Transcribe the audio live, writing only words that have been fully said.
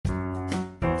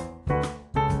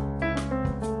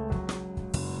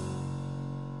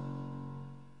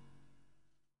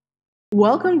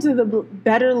Welcome to the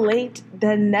Better Late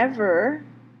Than Never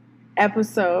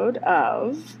episode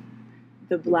of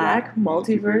the Black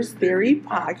Multiverse Theory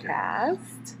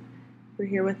Podcast. We're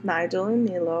here with Nigel and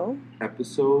Nilo.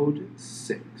 Episode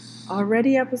 6.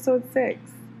 Already episode 6,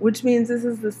 which means this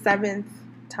is the 7th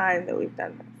time that we've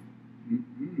done this.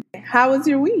 Mm-hmm. How was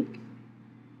your week?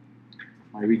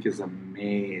 My week is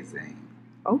amazing.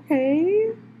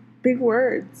 Okay. Big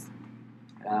words.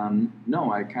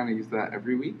 No, I kind of use that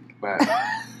every week, but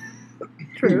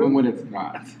True. Even when it's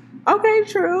not. Okay,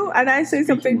 true. And I say Speaking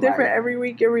something different life. every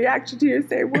week in reaction to your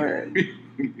same word.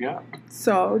 Yeah.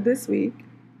 So this week.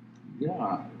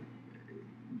 Yeah.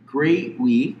 Great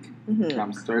week.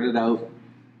 Mm-hmm. Started out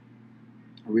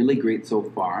really great so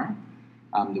far.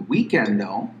 The weekend,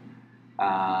 though,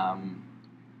 had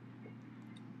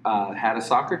a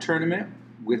soccer tournament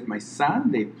with my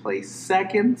son. They placed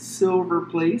second, silver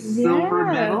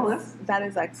medalist. That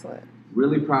is excellent.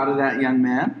 Really proud of that young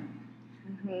man.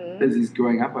 Mm-hmm. As he's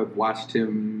growing up, I've watched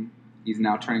him. He's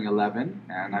now turning 11,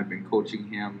 and I've been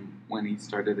coaching him when he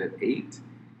started at 8.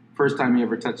 First time he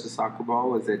ever touched a soccer ball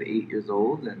was at 8 years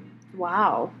old, and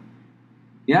Wow.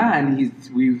 yeah, and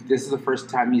this is the first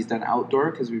time he's done outdoor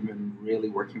because we've been really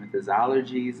working with his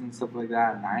allergies and stuff like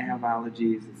that, and I have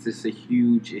allergies. It's just a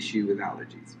huge issue with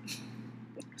allergies.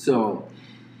 So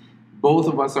both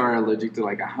of us are allergic to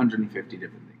like 150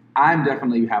 different things. I'm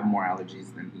definitely have more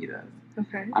allergies than he does.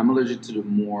 Okay. I'm allergic to the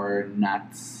more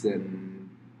nuts and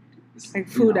Like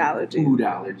food allergies. Food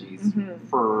allergies, Mm-hmm.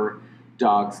 fur,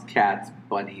 dogs, cats,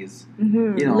 bunnies,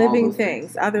 Mm-hmm. all Living those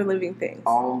things, other living things.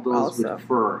 all those Also. with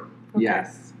fur. Okay.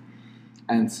 Yes.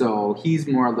 And so he's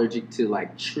more allergic to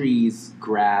like trees,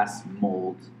 grass,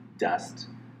 mold, dust,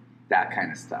 that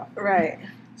kind of stuff. Right.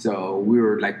 So we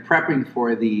were like prepping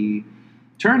for the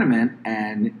tournament,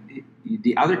 and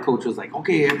the other coach was like,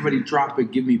 "Okay, everybody drop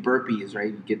it, give me burpees."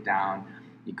 Right? You get down,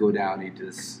 you go down, you do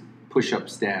this push-up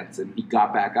stance, and he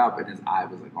got back up, and his eye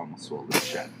was like almost swollen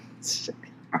shut.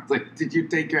 I was like, "Did you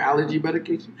take your allergy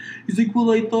medication?" He's like, "Well,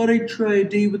 I thought I'd try a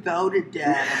day without it,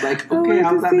 Dad." I'm like, "Okay,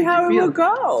 how does that make how you it will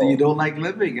feel?" go. So you don't like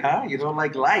living, huh? You don't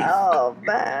like life. Oh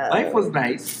man. Life was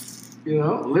nice,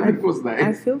 living was nice.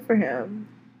 I feel for him.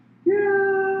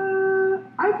 Yeah,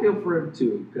 I feel for him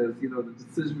too, because the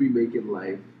decisions we make in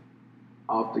life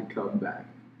often come back.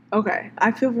 Okay.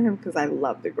 I feel for him because I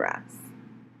love the grass.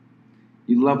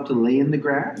 You love to lay in the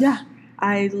grass? Yeah.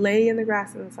 I lay in the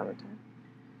grass in the summertime.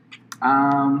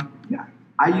 Yeah.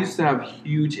 I used to have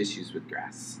huge issues with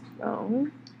grass. Oh.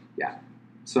 Yeah.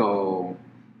 So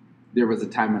there was a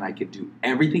time when I could do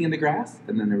everything in the grass,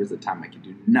 and then there was a time I could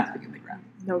do nothing in the grass.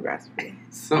 No grass for me.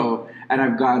 So, and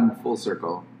I've gone full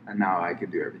circle, and now I can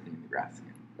do everything in the grass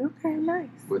again. Okay, nice.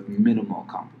 With minimal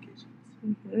complications.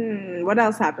 Mm-hmm. What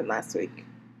else happened last week?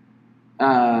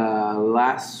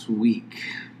 Last week,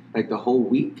 like the whole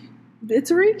week. It's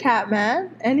a recap,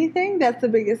 man. Anything? That's the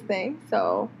biggest thing.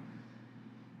 So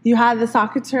you had the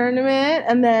soccer tournament,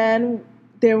 and then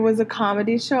there was a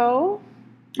comedy show.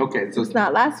 Okay, so It's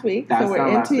not last week, That's so we're not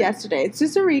last into week. yesterday. It's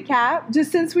just a recap,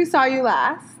 just since we saw you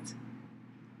last.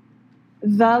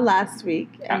 The last week,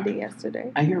 ending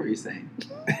yesterday. I hear what you're saying.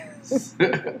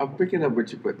 I'm picking up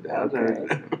what you put down.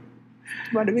 Okay.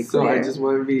 Want to be So clear. I just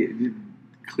want to be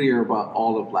clear about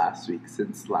all of last week,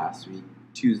 since last week,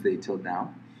 Tuesday till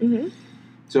now. Mm-hmm.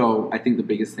 So I think the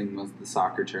biggest thing was the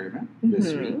soccer tournament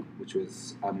this Mhm. week, which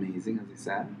was amazing, as I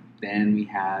said. Then we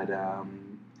had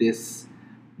this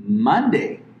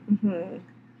Monday, Mm-hmm.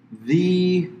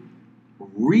 the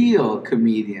real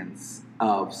comedians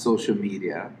of social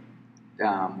media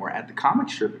were at the comic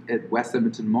strip at West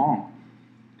Edmonton Mall.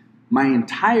 My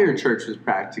entire church was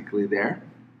practically there.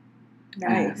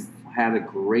 Nice. And I had a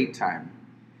great time.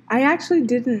 I actually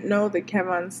didn't know that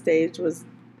Kevin on stage was.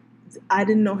 I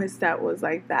didn't know his set was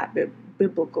like that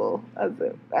biblical as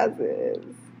it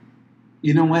is.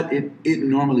 You know what? It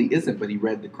normally isn't, but he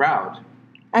read the crowd,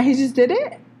 And he just did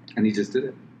it. and he just did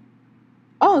it.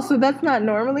 Oh, so that's not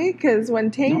normally? Because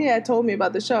when Tanya told me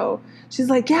about the show, she's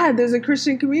like, "Yeah, there's a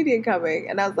Christian comedian coming,"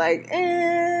 and I was like,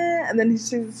 "Eh." And then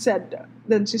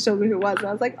she showed me who it was, and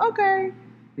I was like, "Okay."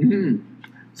 Mm-hmm.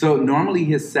 So normally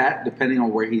his set, depending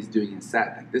on where he's doing his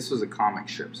set, like this was a comic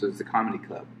strip, so it's a comedy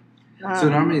club. So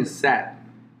normally his set,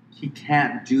 he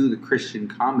can't do the Christian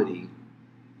comedy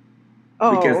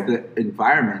because the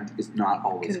environment is not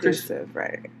always Christian. conducive,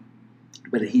 right?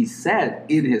 But he said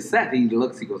in his set, he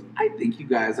goes, "I think you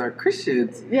guys are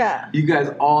Christians. Yeah. You guys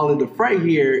all in the front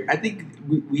here. I think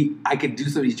I could do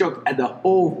some of these jokes." And the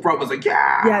whole front was like,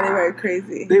 "Yeah." Yeah, they were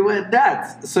crazy. They went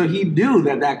nuts. So he knew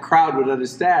that crowd would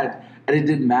understand, and it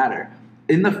didn't matter.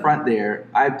 In the front there,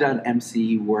 I've done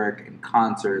MC work and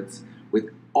concerts with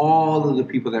all of the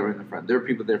people that were in the front. There were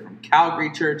people there from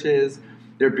Calgary churches.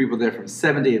 There were people there from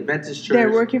Seventh-day Adventist Church.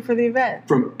 They're working for the event.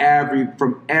 From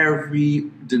every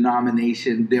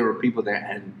denomination, there were people there,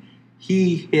 and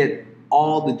he hit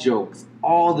all the jokes.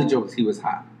 All the jokes, he was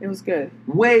hot. It was good.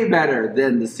 Way better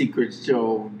than the Secret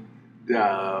Show.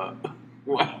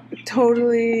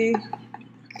 Totally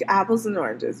apples and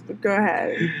oranges, but go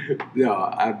ahead. No,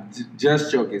 I'm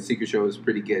just joking. Secret Show was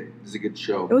pretty good. It's a good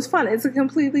show. It was fun. It's a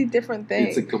completely different thing.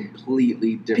 It's a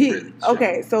completely different show.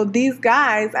 Okay, so these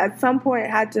guys at some point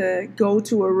had to go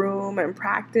to a room and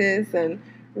practice and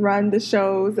run the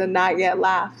shows and not get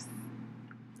laughs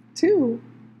too,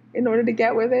 in order to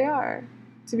get where they are,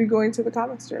 to be going to the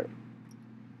comic strip.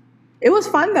 It was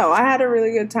fun though. I had a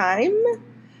really good time.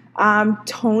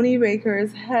 Tony Baker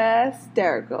is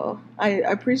hysterical. I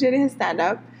appreciated his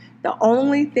stand-up. The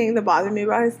only thing that bothered me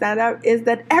about his stand-up is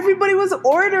that everybody was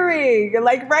ordering,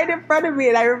 like, right in front of me.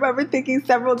 And I remember thinking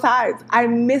several times,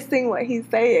 I'm missing what he's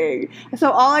saying. So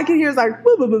all I can hear is like,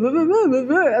 boo, boo, boo, boo, boo, boo,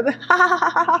 boo. And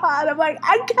I'm like,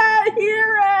 I can't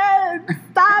hear it.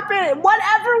 Stop it.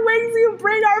 Whatever wings you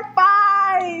bring are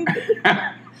fine.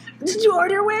 Did you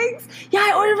order wings? Yeah,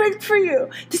 I ordered wings for you.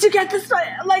 Did you get this one?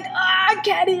 I'm like, I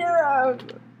can't hear them.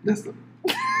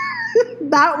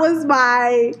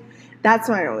 That's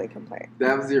my only complaint.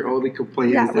 That was your only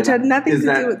complaint? Yeah, which had nothing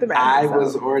to do with the man. I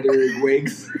was ordering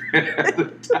wings at the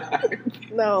time.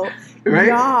 No. Right?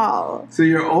 Y'all. So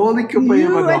your only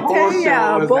complaint about the whole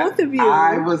show was both of you.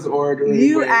 I was ordering wings.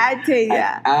 You and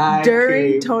Tanya.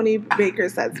 During Tony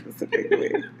Baker's set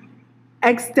specifically.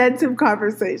 Extensive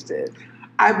conversation.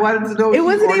 I wanted to know if it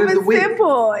wasn't even wings.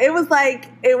 simple. It was like,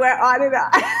 it went on and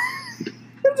on.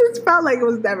 It just felt like it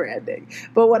was never ending.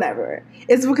 But whatever.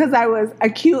 It's because I was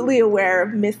acutely aware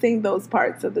of missing those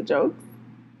parts of the jokes.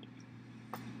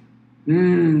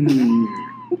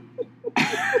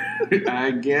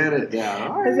 I get it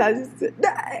now. All right.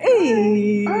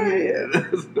 Hey. All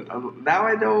right. Now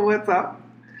I know what's up.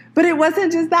 But it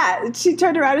wasn't just that. She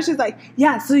turned around and she's like,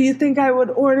 yeah, so you think I would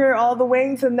order all the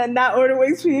wings and then not order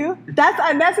wings for you? That's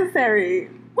unnecessary.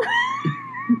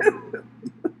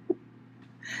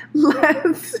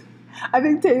 I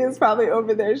think Tanya's probably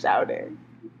over there shouting.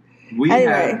 We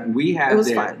had it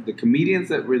was fun. The comedians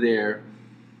that were there.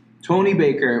 Tony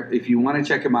Baker, if you want to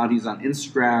check him out, he's on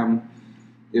Instagram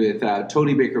with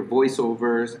Tony Baker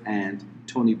Voiceovers and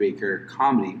Tony Baker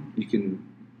Comedy. You can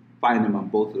find him on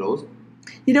both of those.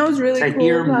 You know what's really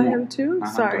cool about him too?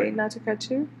 Sorry, not to cut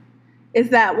you. Is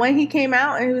that when he came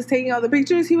out and he was taking all the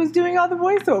pictures, he was doing all the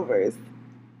voiceovers.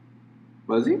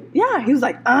 Was he? Yeah, he was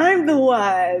like, I'm the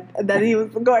one. And then he was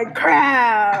going,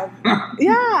 crab.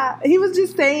 Yeah, he was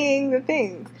just saying the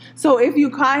things. So if they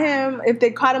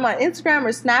caught him on Instagram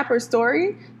or Snap or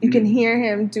Story, you can hear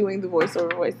him doing the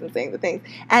voiceover voice and saying the things.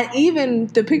 And even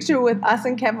the picture with us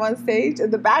and Kev on stage in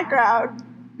the background,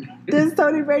 there's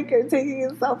Tony Baker taking a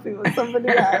selfie with somebody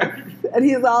else. And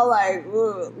he's all like,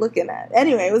 ooh, looking at it.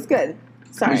 Anyway, it was good.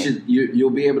 Sorry. You'll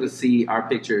be able to see our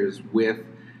pictures with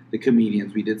the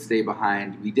comedians. We did stay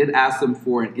behind. We did ask them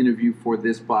for an interview for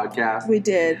this podcast. We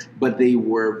did. But they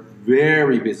were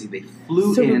very busy. They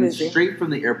flew straight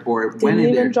from the airport. Went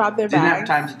in there. Drop their bags. Didn't have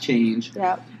time to change.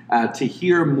 Yep.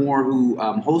 Tahir Moore, who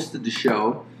hosted the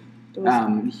show,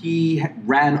 he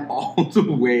ran all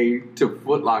the way to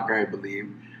Foot Locker, I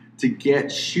believe, to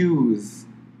get shoes.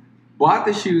 Bought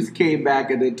the shoes, came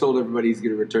back, and then told everybody he's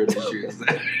going to return the shoes.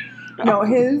 No,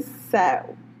 his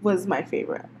set was my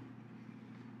favorite.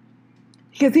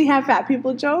 Because he had fat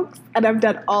people jokes, and I've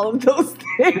done all of those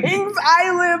things.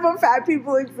 I live a fat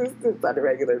people existence on a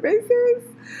regular basis.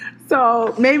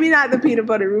 So maybe not the peanut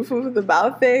butter roof over the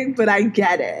mouth thing, but I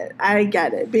get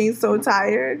it. Being so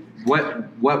tired.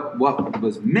 What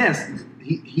was missed,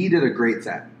 he did a great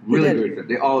set. Really great set.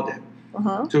 They all did.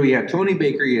 Uh-huh. So you had Tony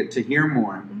Baker, you had Tahir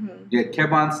Moore, you had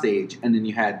Kev on stage, and then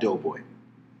you had Doughboy.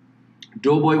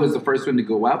 Doughboy was the first one to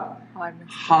go up. Oh,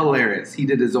 hilarious. He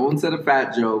did his own set of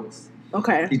fat jokes.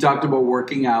 Okay. He talked about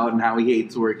working out and how he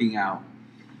hates working out.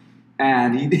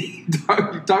 And he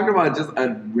talked about just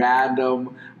a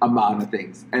random amount of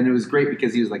things. And it was great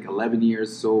because he was like 11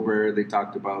 years sober. They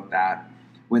talked about that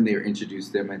when they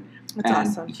introduced him. That's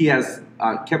awesome. He has,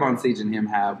 Kev on Stage and him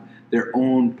have their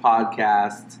own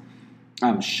podcast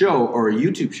show, or a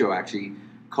YouTube show actually,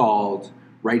 called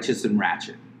Righteous and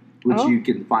Ratchet, which you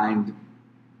can find.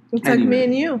 It's anywhere. Like me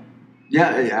and you. Yeah,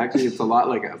 actually, it's a lot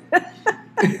like us.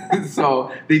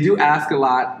 So they do ask a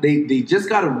lot. They just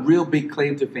got a real big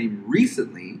claim to fame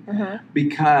recently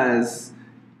because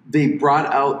they brought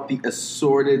out the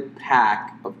assorted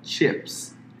pack of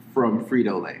chips from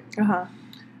Frito-Lay.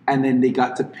 And then they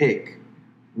got to pick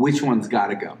which one's got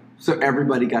to go. So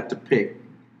everybody got to pick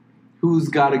who's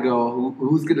got to go,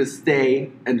 who's going to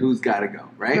stay, and who's got to go,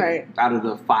 right? Right. Out of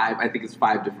the 5, I think it's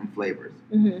 5 different flavors.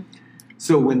 Mm-hmm.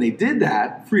 So when they did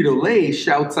that, Frito-Lay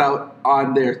shouts out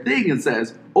on their thing and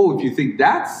says, oh, if you think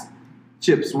that's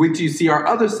chips, wait till you see our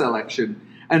other selection,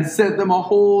 and sent them a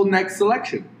whole next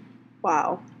selection.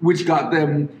 Wow. Which got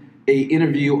them a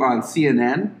interview on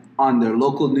CNN, on their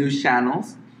local news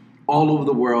channels, all over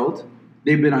the world.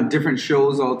 They've been on different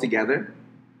shows all together.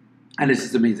 And it's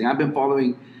just amazing. I've been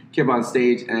following Kev on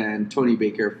Stage and Tony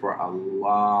Baker for a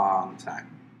long time.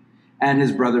 And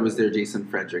his brother was there, Jason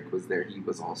Frederick was there. He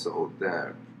was also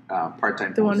the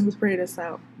part-time The host. one who prayed us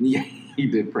out. Yeah, he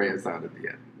did pray us out at the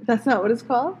end. That's not what it's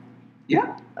called?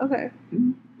 Yeah, Okay.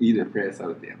 he did pray us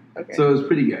out at the end. Okay. So it was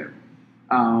pretty good.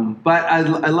 But I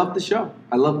love the show.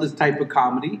 I love this type of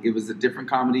comedy. It was a different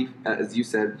comedy, as you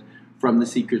said, from The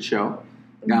Secret Show.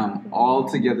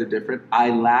 Altogether different.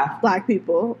 I laughed Black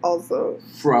people also.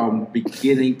 from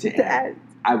beginning to end.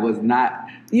 I was not.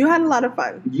 You had a lot of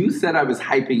fun. You said I was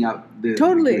hyping up the.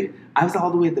 Totally. I was all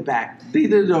the way at the back. They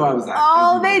didn't know I was.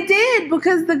 Oh, they did,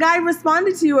 because the guy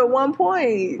responded to you at one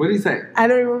point. What did he say? I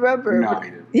don't even remember. No,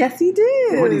 he didn't. Yes, he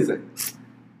did. What did he say?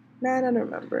 Nah, I don't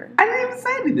remember. I didn't even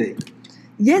say anything.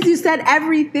 Yes, you said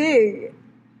everything.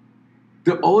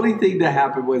 The only thing that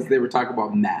happened was they were talking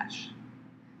about MASH.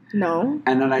 No.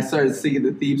 And then I started singing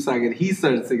the theme song, and he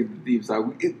started singing the theme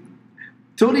song.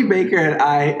 Tony Baker and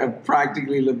I have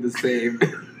practically lived the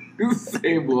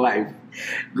same life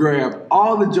growing up.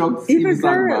 All the jokes he was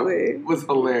talking about was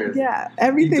hilarious. Yeah,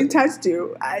 everything touched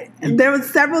you. There was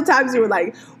several times you were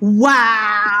like,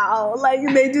 wow. Like,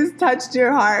 they just touched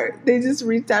your heart. They just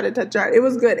reached out and touched your heart. It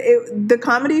was good. The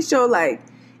comedy show, like,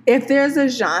 if there's a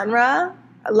genre,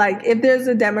 like, if there's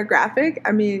a demographic,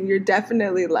 I mean, you're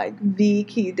definitely, like, the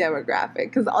key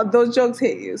demographic. Because those jokes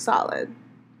hit you solid.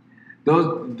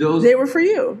 Those They were for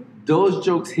you. Those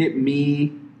jokes hit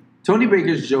me. Tony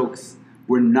Baker's jokes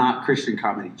were not Christian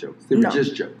comedy jokes. They were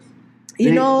just jokes.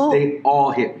 They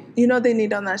all hit me. You know what they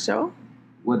need on that show?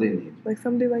 What they need? Like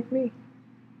somebody like me.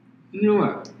 You know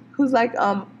what? Who's like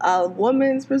a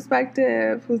woman's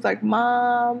perspective, who's like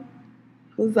mom,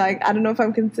 who's like, I don't know if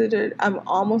I'm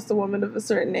almost a woman of a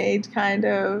certain age, kind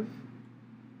of.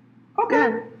 Okay.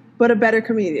 Yeah, but a better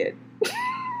comedian.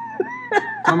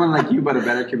 Someone like you, but a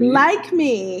better comedian? Like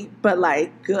me, but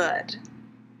like good.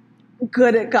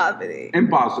 Good at comedy.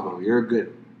 Impossible. You're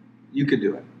good. You could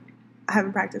do it. I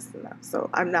haven't practiced enough, so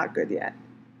I'm not good yet.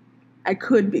 I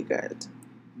could be good.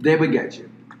 They would get you.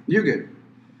 You're good.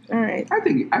 All right. I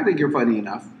think you're funny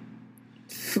enough.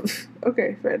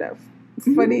 Okay, fair enough.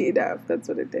 Mm-hmm. Funny enough. That's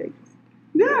what it takes.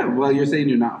 Yeah. Well, you're saying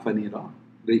you're not funny at all.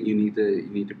 That you need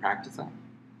to practice on.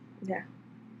 Yeah.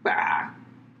 Bah.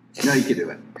 No, you can do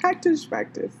it. Practice.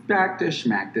 Practice,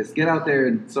 schmacktice. Get out there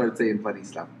and start saying funny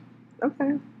stuff.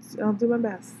 Okay. I'll do my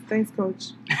best. Thanks, Coach.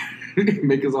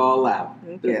 Make us all laugh.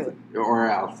 Okay. Or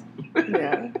else.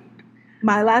 Yeah.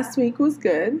 My last week was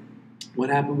good. What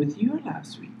happened with your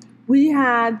last week? We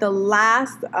had the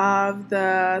last of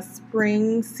the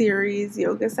spring series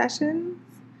yoga sessions.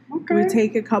 Okay. We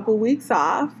take a couple weeks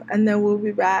off, and then we'll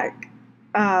be back.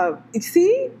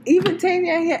 See, even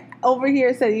Tanya over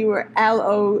here said you were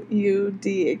LOUD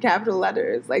in capital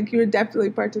letters. Like, you were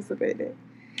definitely participating.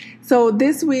 So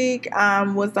this week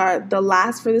was the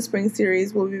last for the spring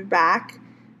series. We'll be back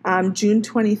June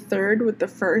 23rd with the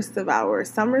first of our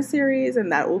summer series,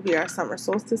 and that will be our summer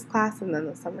solstice class, and then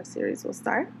the summer series will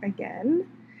start again.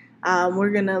 We're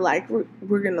gonna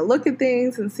look at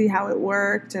things and see how it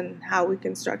worked and how we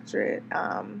can structure it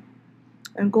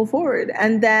and go forward.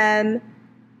 And then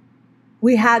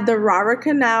we had the Rara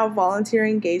Canal volunteer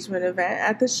engagement event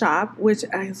at the shop, which,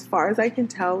 as far as I can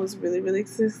tell, was really, really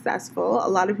successful. A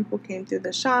lot of people came through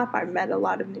the shop. I met a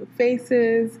lot of new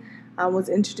faces, was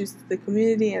introduced to the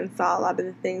community, and saw a lot of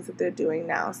the things that they're doing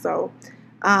now. So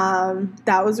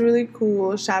that was really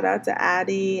cool. Shout out to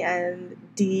Addie and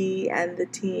Dee and the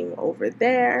team over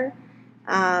there.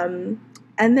 And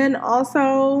then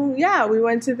also, yeah, we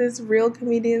went to this Real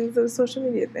Comedians of Social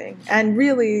Media thing. And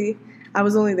really, I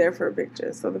was only there for a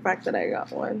picture, so the fact that I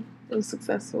got one, it was a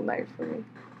successful night for me.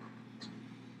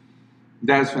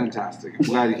 That's fantastic. I'm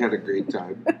glad you had a great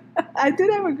time. I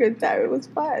did have a good time. It was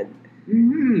fun.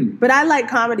 Mm-hmm. But I like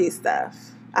comedy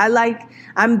stuff.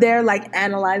 I'm there like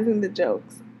analyzing the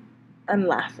jokes and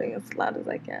laughing as loud as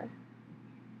I can.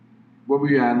 What were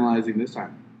you analyzing this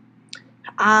time?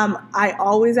 I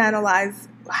always analyze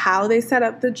how they set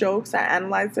up the jokes. I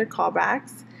analyze their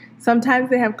callbacks. Sometimes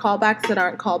they have callbacks that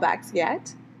aren't callbacks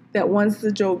yet. That once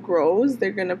the joke grows, they're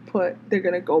gonna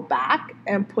go back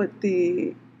and put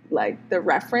the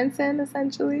reference in,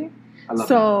 essentially. I love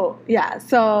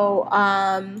So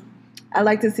I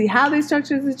like to see how they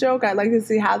structure the joke. I like to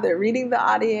see how they're reading the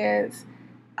audience,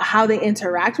 how they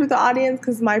interact with the audience.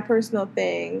 Because my personal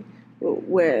thing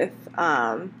with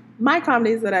my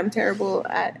comedy is that I'm terrible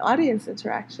at audience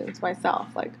interactions myself.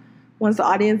 Like once the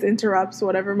audience interrupts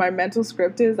whatever my mental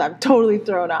script is, I'm totally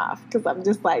thrown off because I'm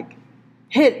just like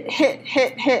hit,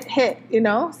 you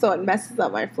know? So it messes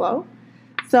up my flow.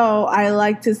 So I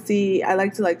like to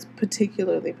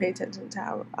particularly pay attention to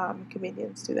how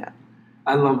comedians do that.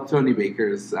 I love Tony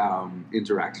Baker's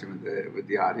interaction with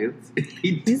the audience.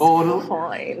 He's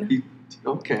fine.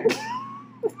 Okay.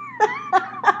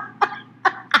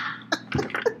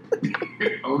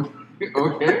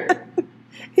 Okay.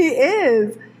 He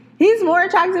is. He's more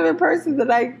attractive in person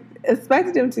than I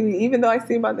expected him to be, even though I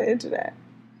see him on the internet.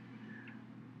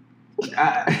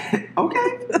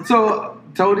 Okay. So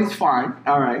Tony's fine.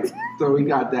 All right. So we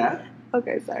got that.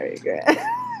 Okay, sorry. Go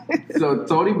ahead. So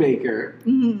Tony Baker,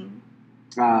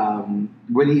 Mm-hmm.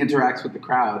 When he interacts with the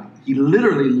crowd, he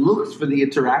literally looks for the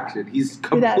interaction. He's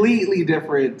completely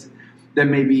different than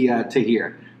maybe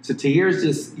Tahir. So Tahir's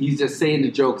he's just saying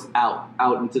the jokes out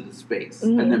into the space,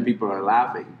 Mm-hmm. and then people are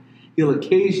laughing. He'll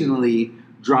occasionally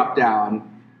drop down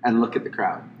and look at the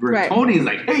crowd. Where Right. Tony's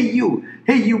like, hey you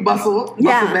muscle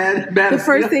man. The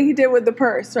first thing he did with the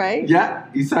purse, right? Yeah,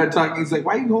 he started talking. He's like,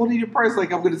 why are you holding your purse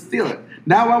like I'm going to steal it?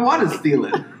 Now I want to steal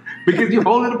it because you're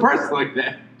holding a purse like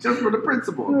that just for the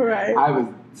principle. Right. I was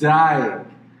dying.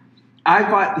 I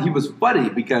thought he was funny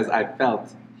because I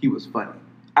felt he was funny.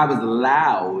 I was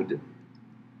loud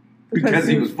because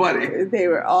he was funny. They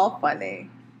were all funny.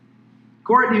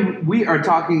 Courtney, we are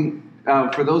talking,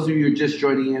 for those of you who are just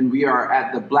joining in, we are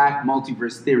at the Black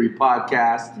Multiverse Theory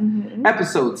Podcast, Mm-hmm.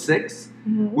 episode 6.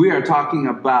 Mm-hmm. We are talking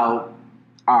about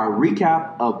our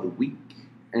recap of the week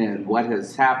and what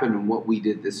has happened and what we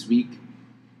did this week,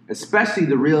 especially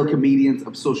the Real Comedians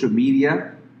of Social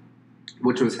Media,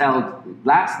 which was held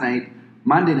last night,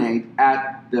 Monday night,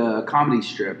 at the Comedy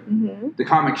Strip, Mm-hmm. the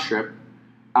comic strip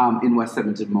in West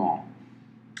Edmonton Mall.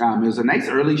 It was a nice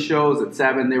early show. It was at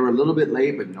 7. They were a little bit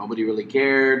late, but nobody really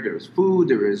cared. There was food,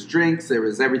 there was drinks, there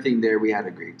was everything there. We had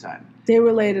a great time. They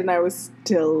were late and I was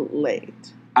still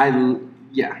late.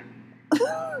 Yeah.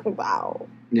 Wow.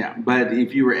 Yeah, but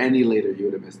if you were any later, you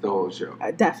would have missed the whole show.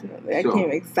 Definitely. I So-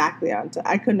 came exactly on time.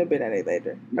 I couldn't have been any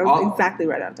later. I was exactly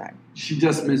right on time. She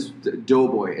just missed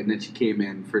Doughboy, and then she came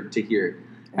in for Tahir.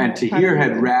 And Right. Tahir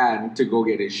had ran to go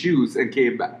get his shoes and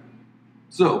came back.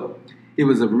 So it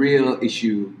was a real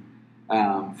issue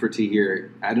for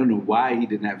Tahir. I don't know why he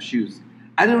didn't have shoes.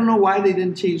 I don't know why they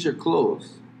didn't change their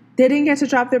clothes. They didn't get to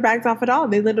drop their bags off at all.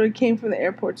 They literally came from the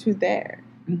airport to there.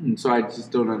 So I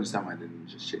just don't understand why they didn't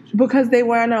just change it. Because they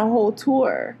were on a whole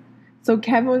tour. So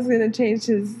Kevin was going to change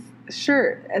his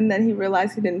shirt, and then he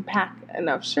realized he didn't pack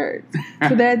enough shirts.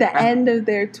 So they're at the end of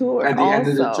their tour. At the end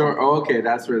of the tour? Oh, okay,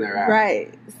 that's where they're at.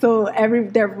 Right. So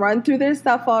they've run through their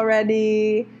stuff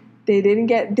already.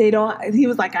 He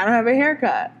was like, I don't have a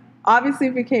haircut. Obviously,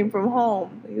 if he came from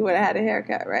home, he would have had a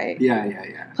haircut, right?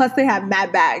 Yeah. Plus, they have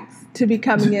mad bags to be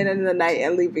coming in the night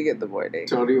and leaving in the morning.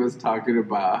 Tony was talking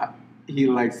about he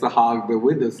likes to hog the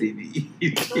window seat.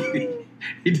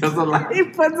 He doesn't like. He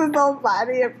puts his whole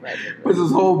body in front of it. Puts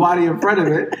his whole body in front of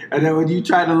it, and then when you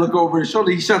try to look over his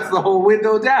shoulder, he shuts the whole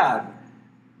window down.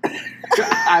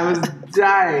 I was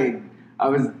dying.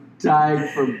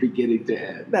 From beginning to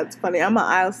end. That's funny. I'm an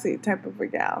aisle seat type of a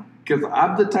gal. Because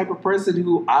I'm the type of person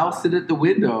who I'll sit at the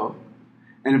window,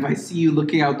 and if I see you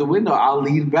looking out the window, I'll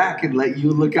lean back and let you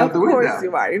look out the window. Of course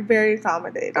you are. You're very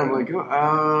accommodating. I'm like,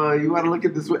 oh, you want to look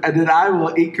at this window? And then I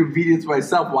will inconvenience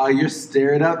myself while you're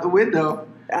staring out the window.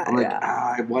 I'm like,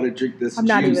 I want to drink this I'm juice.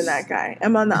 not even that guy.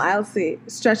 I'm on the aisle seat,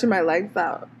 stretching my legs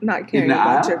out, not caring In the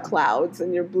about aisle? your clouds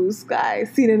and your blue sky.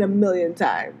 Seen it a million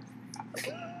times.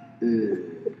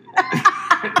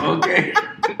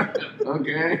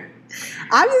 Okay.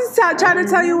 I'm just trying to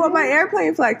tell you what my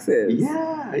airplane flex is.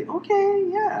 Yeah. Okay.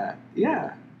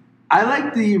 Yeah. I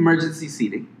like the emergency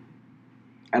seating.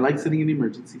 I like sitting in the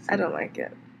emergency seating. I don't like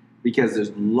it. Because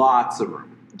there's lots of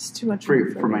room. It's too much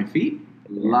room For my feet.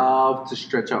 Love to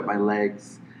stretch out my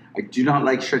legs. I do not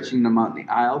like stretching them out in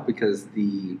the aisle because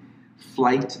the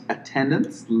flight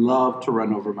attendants love to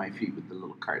run over my feet with the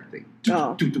little cart thing.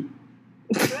 Oh.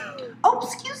 Oh,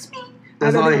 excuse me.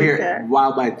 That's all I hear care.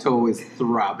 while my toe is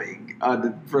throbbing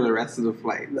for the rest of the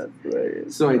flight. That's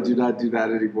hilarious. So I do not do that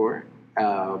anymore.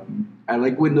 I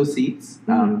like window seats.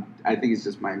 Mm-hmm. I think it's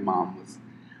just my mom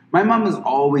has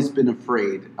always been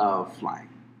afraid of flying.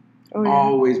 Oh, yeah.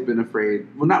 Always been afraid.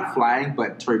 Well, not flying,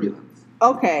 but turbulence.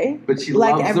 Okay. But she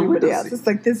like loves the everybody window else. seat. It's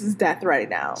like, this is death right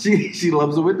now. She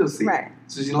loves the window seat. Right.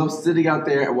 So she loves sitting out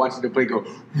there and watching the plane go,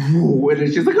 whoo, and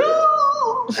then she's like,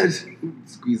 oh! And she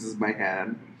squeezes my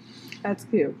hand. That's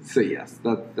cute. So yes,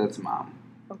 that's mom.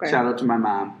 Okay. Shout out to my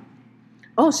mom.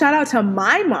 Oh, shout out to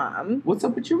my mom. What's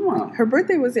up with your mom? Her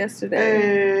birthday was yesterday.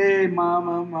 Hey,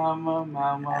 mama, mama,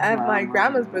 mama. And my mama,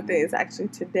 grandma's mama. birthday is actually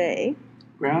today.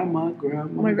 Grandma.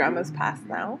 My grandma's passed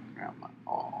now. Grandma.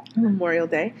 Oh. Memorial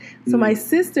Day. So my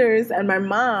sisters and my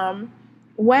mom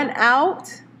went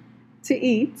out to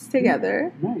eat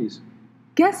together. Nice.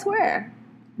 Guess where?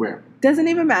 Where? Doesn't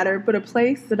even matter, but a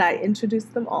place that I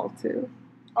introduced them all to.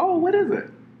 Oh, what is it?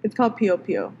 It's called Pio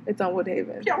Pio. It's on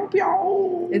Woodhaven. Pio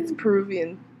Pio. It's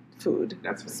Peruvian food.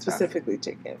 That's fantastic. Specifically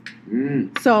chicken.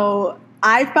 Mm. So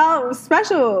I felt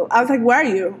special. I was like, where are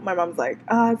you? My mom's like,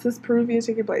 it's this Peruvian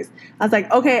chicken place. I was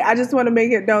like, okay, I just want to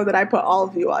make it known that I put all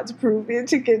of you on to Peruvian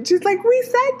chicken. She's like, we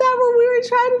said that when we were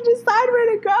trying to decide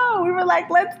where to go. We were like,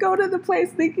 let's go to the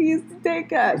place Nikki used to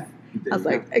take us. I was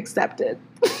like, accepted.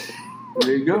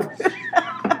 There you go.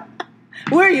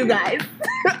 Where are you guys?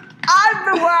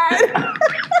 I'm the one.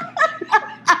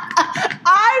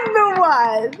 I'm the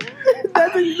one.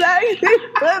 That's exactly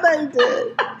what I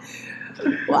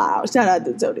did. Wow. Shout out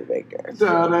to Tony Baker.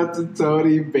 Shout out to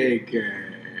Tony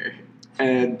Baker.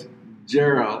 And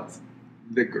Gerald,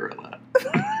 the gorilla.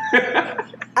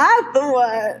 I'm the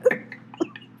one.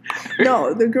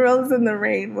 No, the Gorillas in the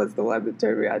Rain was the one that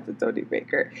turned me on to Tony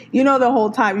Baker. You know, the whole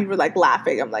time you were like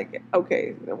laughing. I'm like,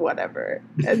 okay, whatever.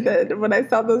 And then when I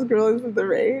saw those Gorillas in the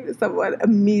Rain, someone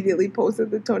immediately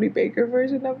posted the Tony Baker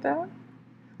version of that.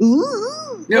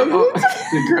 Ooh. No,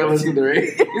 the Gorillas in the Rain.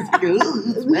 It's like,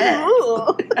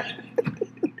 ooh,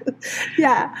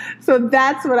 Yeah. So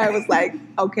that's what I was like,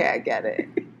 okay, I get it.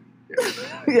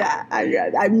 Yeah,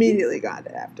 I immediately got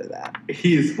it after that.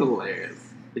 He's hilarious.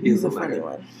 He's a funny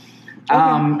one.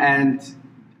 And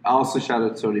also shout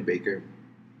out to Tony Baker.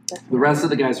 Definitely. The rest of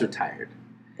the guys were tired.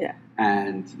 Yeah.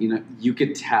 And, you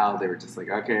could tell they were just like,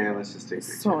 okay, let's just take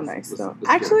pictures. So nice, though. Let's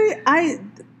Actually,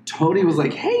 Tony was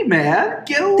like, hey, man,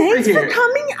 get over thanks here. for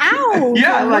coming out.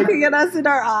 Yeah, and like- looking at us in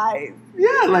our eyes.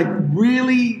 Yeah, like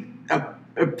really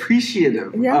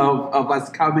appreciative Yeah. of us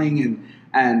coming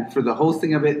and for the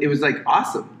hosting of it. It was like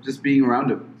awesome just being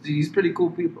around him. He's pretty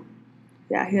cool people.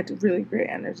 Yeah, he had really great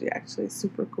energy, actually.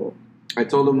 Super cool. I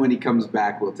told him when he comes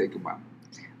back, we'll take him out.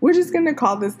 We're just going to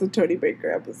call this the Tony Baker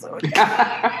episode.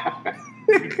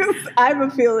 Because I have a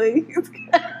feeling it's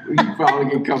He's probably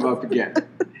going to come up again.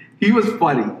 He was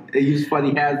funny. He was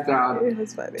funny hands down. It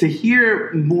was funny. To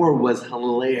hear more was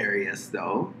hilarious,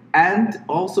 though. And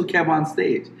also Kev on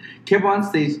Stage. Kev on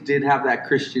Stage did have that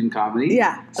Christian comedy.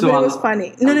 Yeah, So but it was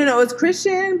funny. No, it was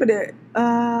Christian, but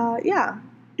yeah.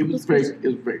 It was very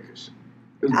Christian.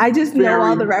 It was I just know very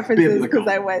all the references biblical.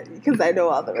 because I know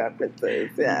all the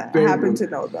references. Yeah, Very I happen biblical.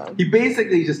 to know them. He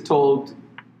basically just told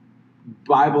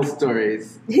Bible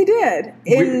stories He did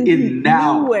in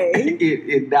now new way.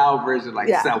 in now version, like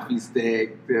Yeah. selfie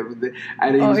stick, and,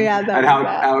 he Oh, was, yeah, that and was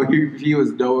bad. how he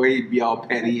was knowing he'd be all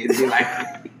petty and be like,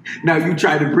 "Now you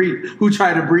try to breathe. Who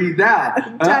tried to breathe now?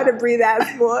 Try to breathe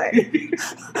ass boy.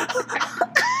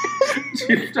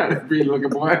 She's trying to breathe, looking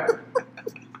boy."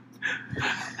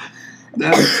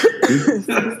 That's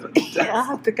I'll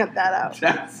have to cut that out.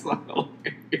 that's so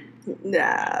hilarious.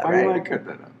 Yeah, Why do I right. cut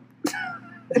that out?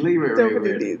 Leave it right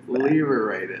Nobody in. needs that. Leave it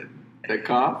right in. The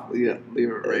cough? Yeah, leave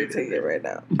it right Take in. it right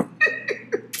now.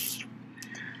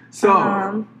 So,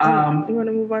 you want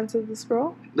to move on to the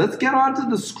scroll? let's get on to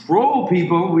the scroll,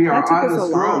 people. We are That on took us the a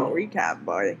long scroll. recap,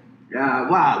 boy.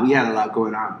 Wow, we had a lot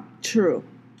going on. True.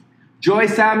 Joy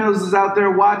Samuels is out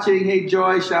there watching. Hey,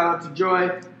 Joy. Shout out to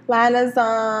Joy. Lana's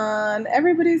on.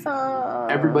 Everybody's on.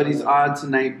 Everybody's on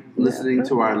tonight listening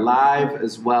to our live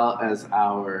as well as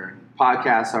our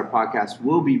podcast. Our podcast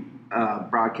will be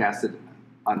broadcasted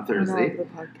on Thursday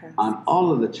on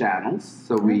all of the channels.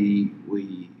 So we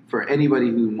for anybody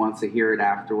who wants to hear it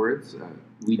afterwards,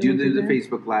 we do the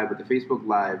Facebook Live, but the Facebook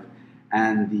Live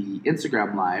and the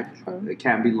Instagram Live it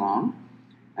can be long,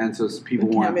 and so people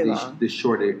want the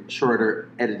shorter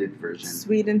edited version.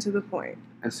 Sweet and to the point.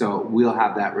 And so we'll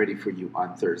have that ready for you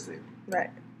on Thursday. Right.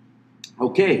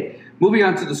 Okay, moving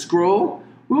on to the scroll.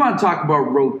 We want to talk about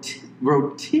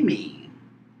Rotimi.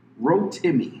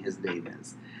 Rotimi, his name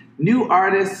is. New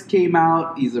artist came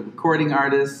out. He's a recording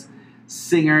artist,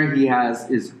 singer. He has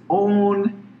his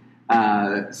own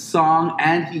song,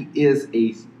 and he is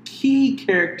a key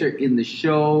character in the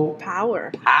show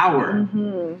Power. Power.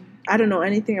 I don't know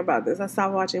anything about this. I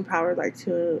stopped watching Power like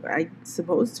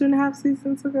 2.5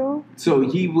 seasons ago. So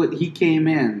he came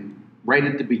in right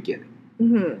at the beginning.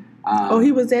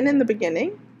 He was in the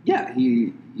beginning? Yeah,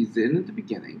 he's in at the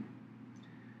beginning.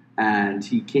 And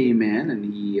he came in and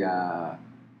he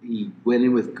went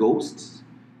in with Ghosts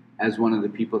as one of the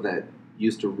people that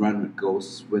used to run with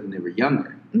Ghosts when they were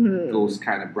younger. Mm-hmm. Ghosts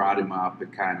kind of brought him up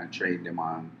and kind of trained him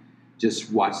on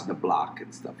just watching the block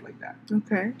and stuff like that.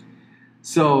 Okay.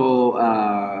 So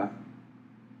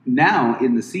now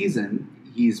in the season,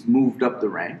 he's moved up the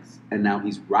ranks and now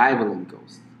he's rivaling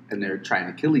Ghosts. And they're trying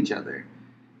to kill each other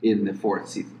in the 4th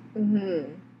season.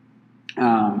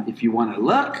 Mm-hmm. If you want to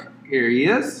look, here he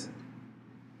is.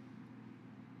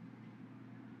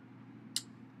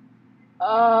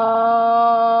 Oh.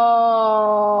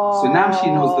 So now she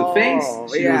knows the face.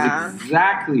 She yeah. knows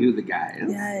exactly who the guy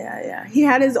is. Yeah. He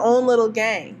had his own little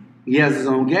gang. He has his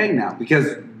own gang now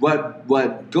because what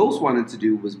Ghost wanted to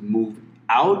do was move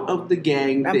out of the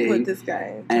gang And thing put this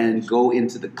guy in and go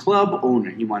into the club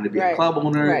owner. He wanted to be a club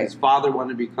owner. Right. His father wanted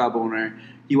to be a club owner.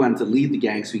 He wanted to lead the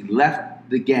gang, so he left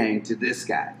the gang to this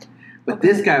guy. But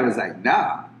this guy was like,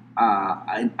 nah,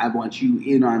 I want you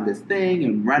in on this thing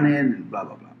and run in and blah,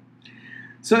 blah, blah.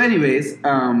 So anyways,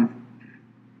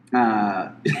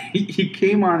 he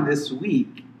came on this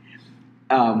week,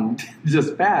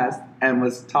 just past, and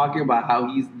was talking about how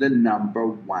he's the number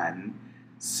 1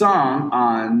 song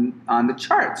on the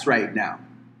charts right now.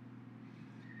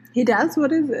 He does?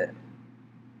 What is it?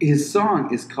 His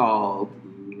song is called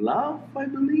Love, I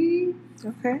believe.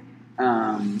 Okay.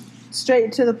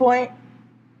 Straight to the point?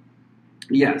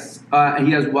 Yes.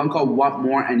 He has one called Want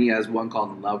More, and he has one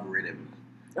called Love Rhythm.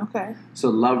 Okay. So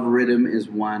Love Rhythm is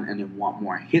one, and then Want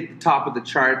More hit the top of the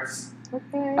charts.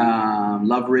 Okay.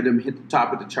 Love Rhythm hit the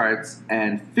top of the charts,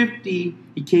 and 50,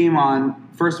 he came on,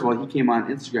 first of all, he came on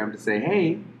Instagram to say,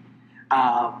 hey,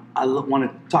 I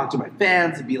want to talk to my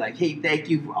fans and be like, hey, thank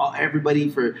you for everybody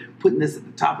for putting this at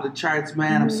the top of the charts,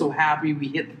 man. Mm-hmm. I'm so happy we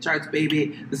hit the charts,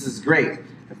 baby. This is great.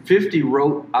 And 50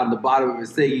 wrote on the bottom of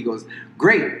his thing, he goes,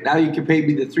 great, now you can pay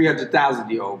me the $300,000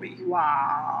 you owe me.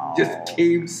 Wow. Just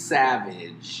came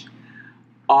savage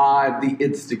on the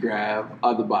Instagram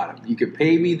on the bottom. You can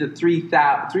pay me the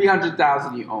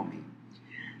 $300,000 you owe me.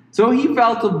 So he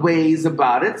felt the ways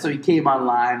about it. So he came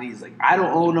online. And he's like, I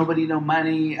don't owe nobody no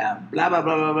money. Blah, blah,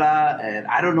 blah, blah, blah. And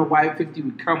I don't know why 50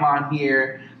 would come on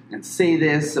here and say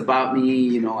this about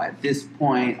me, at this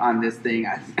point on this thing.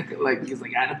 He's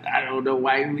like, I don't know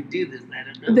why he would do this. I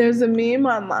don't know. There's a meme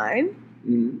online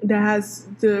that has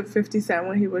the 50 Cent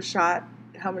when he was shot.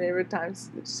 How many times?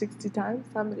 60 times?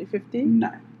 How many? 50?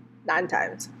 9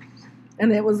 times.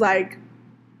 And it was like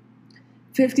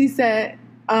 50 Cent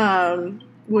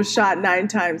was shot 9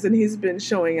 times, and he's been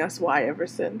showing us why ever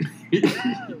since.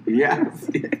 Yes.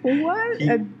 What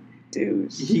a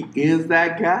douche. He is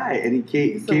that guy, and he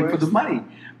came for the money.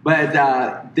 But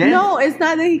then... No, it's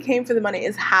not that he came for the money.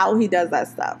 It's how he does that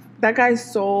stuff. That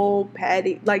guy's so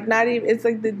petty. Like, not even... It's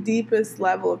like the deepest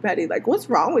level of petty. Like, what's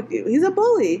wrong with you? He's a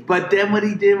bully. But then what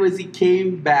he did was he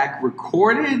came back,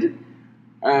 recorded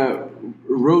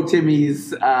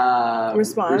Rotimi's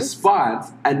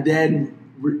response, and then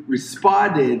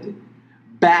responded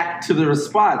back to the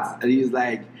response. And he's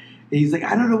like,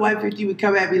 I don't know why 50 would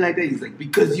come at me like that. He's like,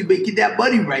 because you making that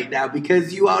money right now,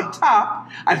 because you on top.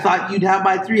 I thought you'd have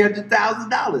my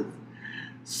 $300,000.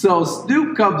 So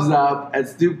Snoop comes up, and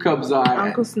Snoop comes on.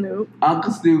 Uncle Snoop.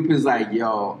 Uncle Snoop is like,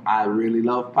 yo, I really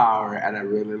love Power, and I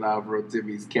really love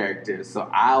Rotimi's character, so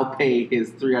I'll pay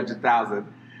his $300,000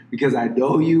 because I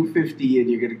know you 50, and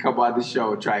you're gonna come on the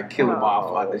show and try and kill him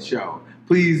off on the show.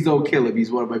 Please don't kill him.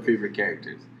 He's one of my favorite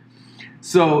characters.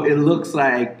 So it looks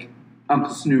like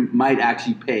Uncle Snoop might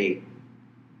actually pay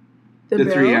the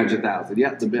 $300,000.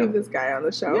 Yeah, the bill. Keep this guy on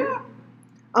the show. Yeah.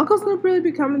 Uncle Snoop really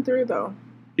be coming through, though.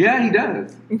 Yeah, he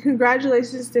does. And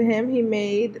congratulations to him. He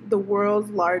made the world's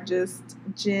largest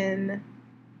gin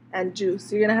and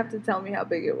juice. You're going to have to tell me how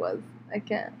big it was. I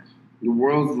can't. The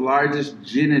world's largest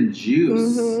gin and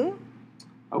juice. Mm-hmm.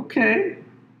 Okay.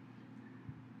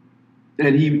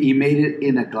 And he made it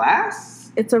in a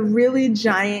glass? It's a really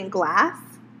giant glass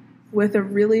with a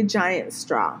really giant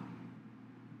straw.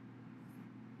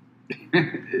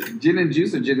 Gin and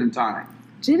juice or gin and tonic?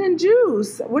 Gin and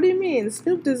juice. What do you mean?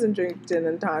 Snoop doesn't drink gin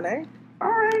and tonic.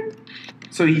 All right.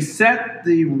 So he set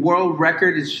the world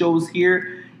record. It shows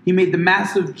here. He made the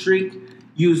massive drink,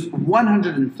 used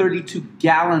 132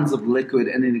 gallons of liquid,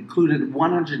 and it included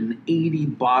 180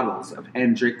 bottles of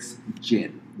Hendrick's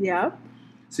gin. Yep.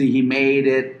 So he made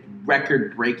it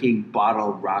record-breaking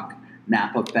Bottle Rock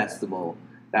Napa Festival.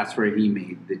 That's where he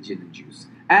made the gin and juice.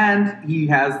 And he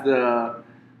has the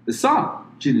song,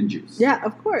 Gin and Juice. Yeah,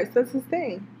 of course. That's his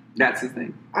thing. That's his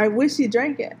thing. I wish he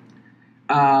drank it.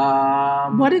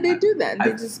 What did they do then?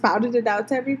 They just spouted it out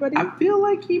to everybody? I feel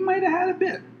like he might have had a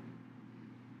bit.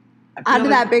 Out of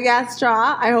that big ass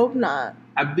straw? I hope not.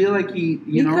 I feel like he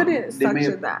couldn't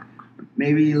suction that.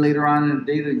 Maybe later on in the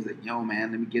day, he's like, yo,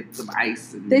 man, let me get some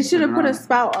ice. And they should have put a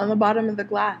spout on the bottom of the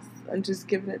glass and just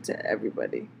given it to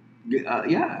everybody.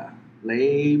 Yeah.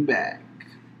 Lay back.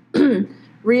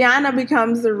 Rihanna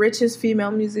becomes the richest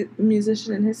female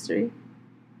musician in history.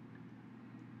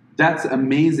 That's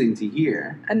amazing to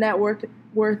hear. A net worth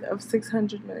of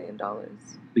 $600 million.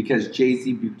 Because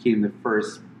Jay-Z became the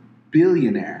first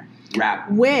billionaire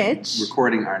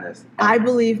recording artist. I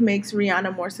believe makes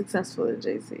Rihanna more successful than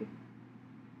Jay-Z.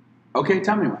 Okay,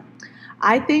 tell me why.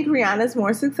 I think Rihanna's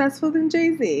more successful than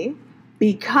Jay-Z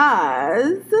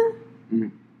because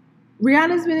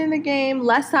Rihanna's been in the game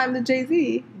less time than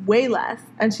Jay-Z, way less,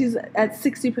 and she's at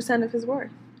 60% of his worth.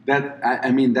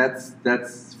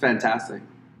 That's fantastic.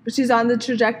 But she's on the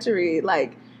trajectory.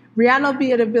 Like, Rihanna will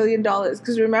be at $1 billion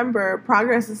because remember,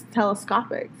 progress is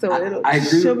telescopic. So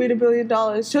she'll be at $1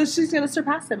 billion. So she's going to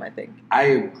surpass him, I think. I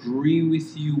agree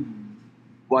with you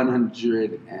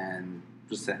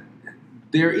 100%.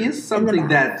 There is something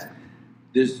that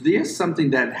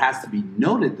has to be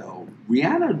noted though.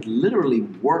 Rihanna literally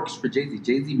works for Jay-Z.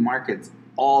 Jay-Z markets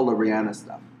all of Rihanna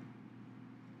stuff.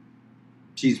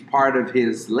 She's part of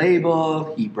his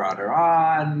label. He brought her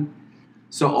on.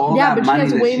 So all that money. Yeah, but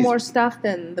she has way more stuff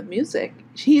than the music.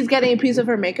 He's getting a piece of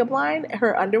her makeup line,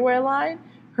 her underwear line,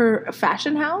 her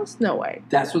fashion house. No way.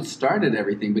 That's what started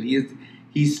everything. But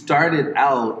he started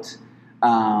out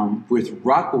with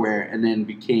Rocawear and then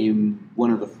became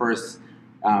one of the first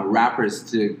rappers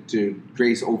to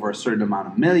grace over a certain amount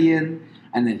of million.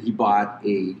 And then he bought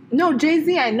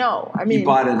Jay-Z, I know. I mean, he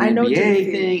bought an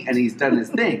NBA thing, and he's done his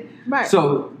thing. Right.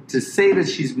 So to say that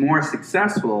she's more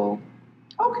successful,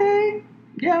 okay,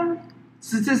 yeah,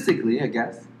 statistically, I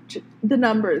guess. The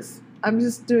numbers. I'm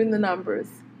just doing the numbers.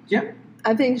 Yeah.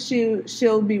 I think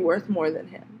she'll be worth more than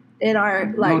him.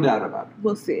 No doubt about it.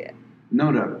 We'll see it.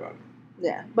 No doubt about it.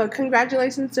 Yeah, but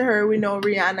congratulations to her. We know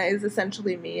Rihanna is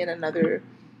essentially me in another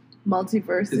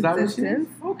multiverse existence.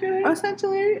 Okay.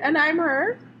 Essentially, and I'm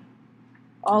her.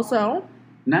 Also.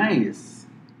 Nice.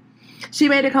 She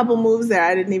made a couple moves there.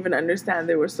 I didn't even understand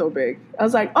they were so big. I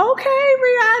was like, okay,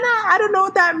 Rihanna, I don't know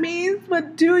what that means,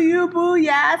 but do you, boo?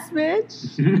 Yes, bitch.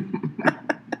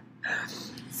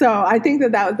 So I think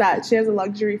that was that. She has a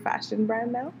luxury fashion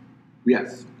brand now.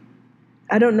 Yes.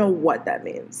 I don't know what that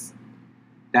means.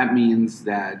 That means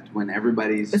that when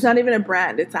everybody's... It's not even a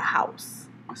brand. It's a house.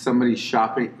 Somebody's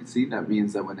shopping... See, that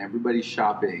means that when everybody's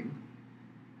shopping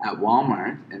at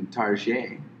Walmart and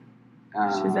Target...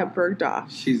 she's at Bergdorf.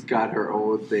 She's got her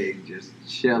own thing just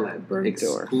chilling.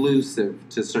 Bergdorf. Exclusive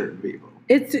to certain people.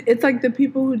 It's like the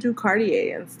people who do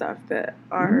Cartier and stuff that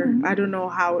are... Mm-hmm. I don't know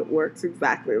how it works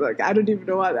exactly. Like, I don't even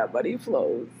know how that money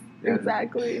flows. Yeah,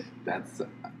 exactly. That's...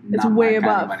 It's way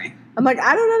above. I'm like,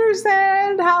 I don't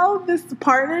understand how this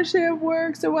partnership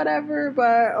works or whatever,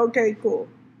 but okay, cool.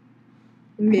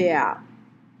 Yeah.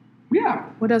 Yeah.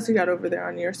 What else you got over there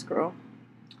on your scroll?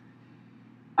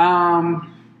 After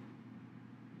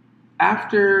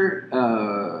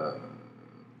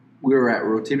we were at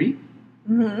Rotimi.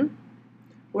 Mm-hmm.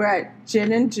 We're at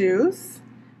Gin and Juice.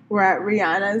 We're at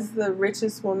Rihanna's the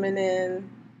richest woman in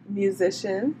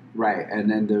musician. Right, and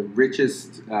then the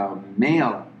richest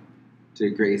male to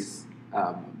grace,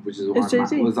 which is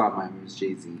was on mine, was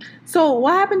Jay-Z. So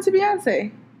what happened to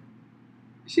Beyonce?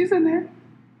 She's in there.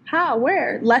 How?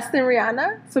 Where? Less than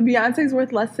Rihanna? So Beyonce's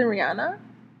worth less than Rihanna?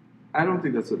 I don't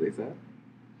think that's what they said.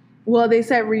 Well, they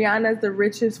said Rihanna's the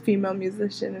richest female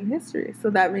musician in history. So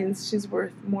that means she's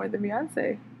worth more than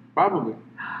Beyonce. Probably.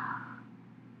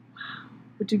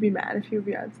 Would you be mad if you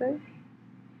were Beyonce?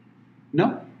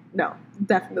 No. No,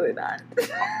 definitely not.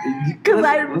 Because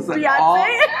I'm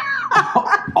Beyonce.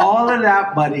 All of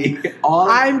that money.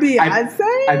 I'm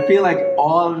Beyonce. I feel like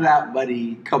all of that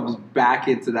money comes back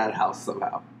into that house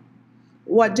somehow.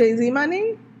 What, Jay-Z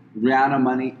money? Rihanna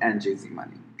money and Jay-Z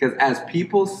money. Because as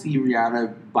people see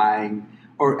Rihanna buying,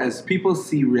 or as people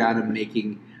see Rihanna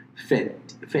making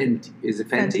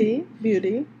Fenty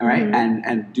beauty, all right, mm-hmm.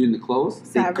 and doing the clothes,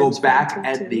 they go back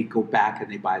and they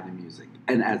buy the music,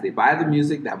 and as they buy the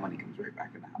music, that money comes right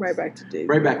back in the house, right back to Jay-Z.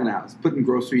 Right back in the house, putting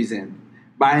groceries in,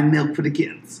 buying milk for the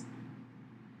kids.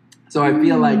 So I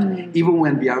feel like even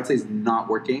when Beyonce's not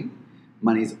working,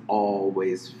 money's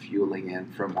always fueling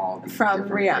in from all these different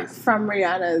places. From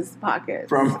Rihanna's pockets.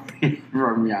 From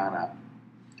Rihanna.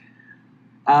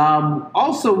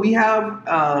 Also, we have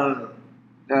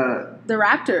the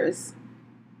Raptors.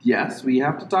 Yes, we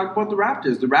have to talk about the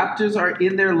Raptors. The Raptors are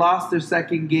in there, lost their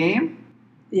second game.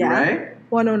 Yeah. Right?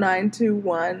 109 to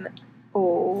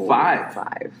 105.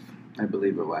 I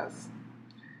believe it was.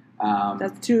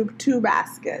 That's two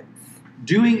baskets.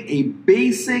 Doing a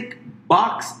basic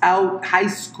box out high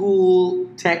school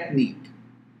technique.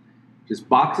 Just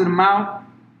boxing them out,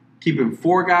 keeping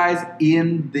 4 guys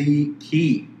in the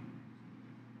key.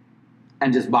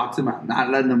 And just box them out.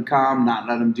 Not letting them come, not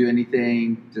letting them do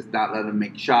anything, just not letting them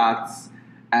make shots.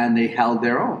 And they held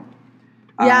their own.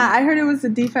 Yeah, I heard it was the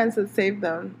defense that saved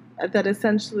them. That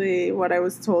essentially what I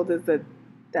was told is that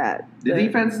the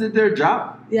defense did their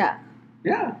job. Yeah.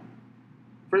 Yeah,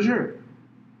 for sure.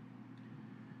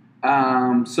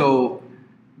 So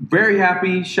very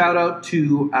happy. Shout out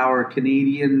to our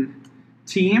Canadian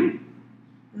team.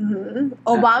 Mm-hmm.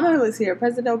 Obama was here.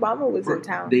 President Obama was in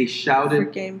town. They shouted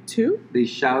for game 2. They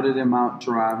shouted him out in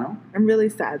Toronto. I'm really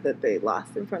sad that they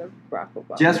lost in front of Barack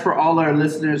Obama. Just for all our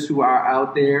listeners who are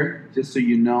out there, just so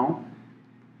you know,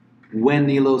 when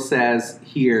Nilo says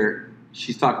here,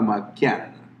 she's talking about Canada.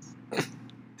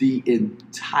 The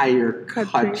entire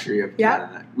country of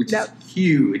Canada, which is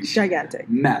huge. Gigantic.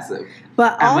 Massive.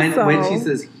 But and also, when she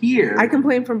says here, I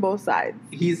complain from both sides.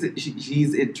 She's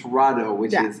in Toronto,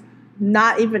 which is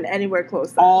not even anywhere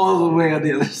close. All the way on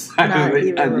the other side of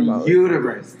the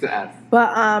universe to us.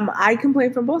 But I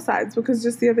complain from both sides because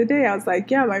just the other day I was like,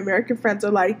 yeah, my American friends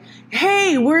are like,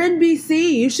 hey, we're in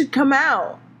BC. You should come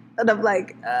out. And I'm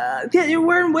like,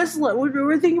 we're in Whistler.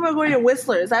 We're thinking about going to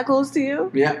Whistler. Is that close to you?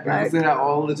 Yeah, I say that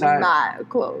all the time. Not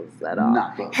close at all.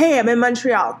 Not close. Hey, I'm in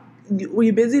Montreal. Were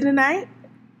you busy tonight?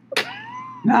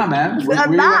 Nah, man.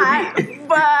 I'm not,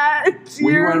 but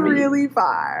you're really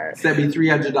far. Send me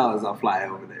 $300. I'll fly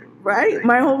over there. Right?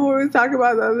 My homeboy was talking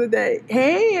about the other day.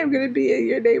 Hey, I'm going to be in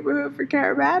your neighborhood for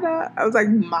Caravana. I was like,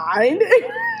 mine?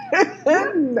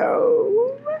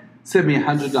 No. Send me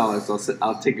 $100.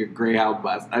 I'll take a Greyhound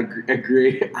bus.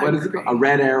 What is it called? A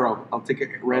Red Arrow. I'll take a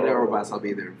Red Arrow bus. I'll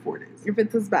be there in 4 days. If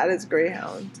it's as bad as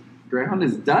Greyhound. Greyhound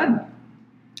is done.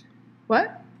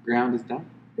 What? Greyhound is done.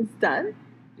 It's done?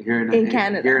 Here in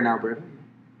Canada. Here in Alberta.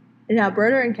 In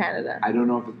Alberta or in Canada? I don't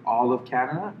know if it's all of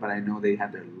Canada, but I know they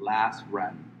had their last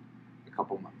run a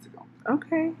couple months ago.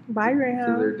 Okay. Bye,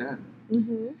 Greyhound. So they're done.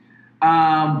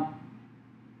 Mm-hmm.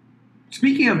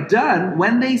 Speaking of done,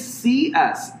 When They See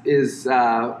Us is,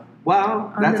 that's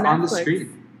on the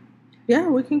screen. Yeah,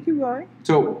 we can keep going.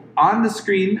 So on the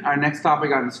screen, our next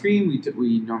topic on the screen,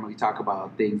 we normally talk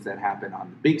about things that happen on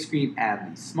the big screen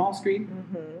and the small screen.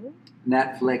 Mm-hmm.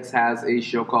 Netflix has a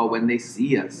show called When They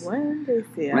See Us. When They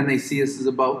See Us. When They See Us is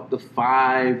about the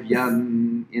 5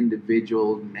 young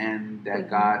individual men that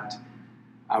got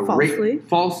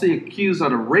falsely accused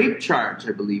on a rape charge,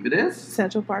 I believe it is.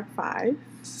 Central Park 5.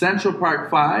 Central Park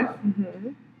 5. Mm-hmm.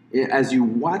 As you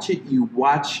watch it, you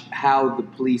watch how the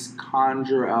police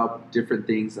conjure up different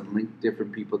things and link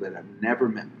different people that I've never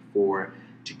met before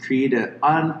to create an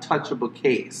untouchable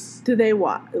case. Do they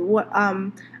watch?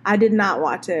 I did not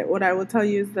watch it. What I will tell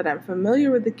you is that I'm familiar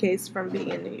with the case from being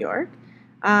in New York.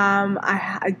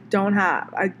 I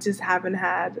just haven't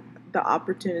had the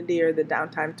opportunity or the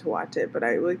downtime to watch it, but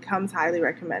it comes highly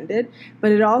recommended.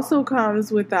 But it also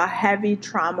comes with a heavy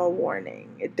trauma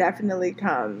warning. It definitely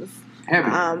comes heavy.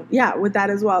 With that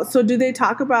as well. So do they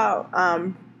talk about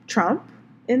Trump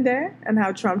in there and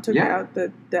how Trump took out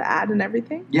the ad and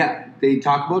everything? Yeah, they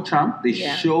talk about Trump. They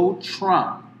show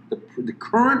Trump, the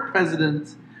current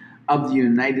president of the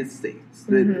United States.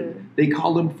 Mm-hmm. They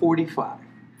call him 45.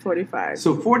 45.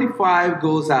 So 45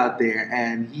 goes out there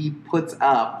and he puts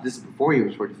up, this is before he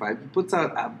was 45, he puts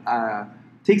out,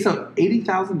 takes out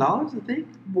 $80,000, I think.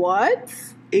 What?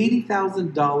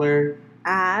 $80,000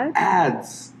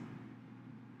 ads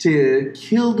to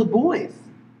kill the boys.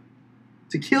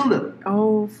 To kill them.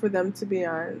 Oh, for them to be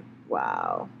on.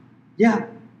 Wow. Yeah.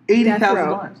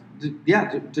 $80,000. Yeah,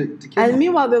 to kill them. And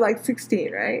meanwhile, they're like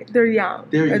 16, right? They're young.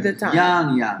 They're at the time.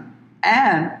 young.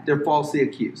 And they're falsely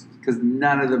accused because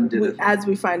none of them did it. As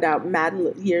we find out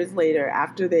years later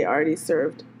after they already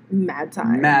served mad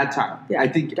time. Yeah, I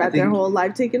think their whole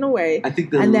life taken away. I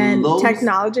think then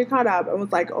technology caught up and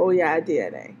was like, oh yeah,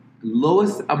 DNA.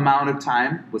 Lowest amount of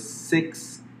time was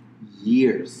 6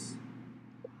 years.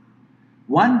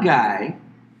 One guy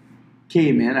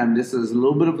came in, and this is a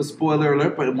little bit of a spoiler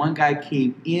alert, but one guy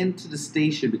came into the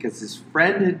station because his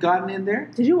friend had gotten in there.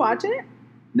 Did you watch it?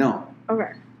 No.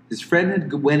 Okay. His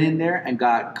friend went in there and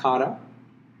got caught up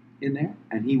in there,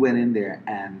 and he went in there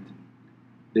and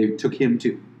they took him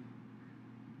too.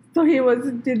 So he was.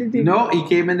 No, he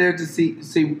came in there to see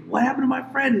what happened to my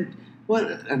friend. what?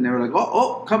 And they were like,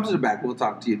 oh, come to the back. We'll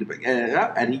talk to you.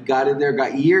 And he got in there,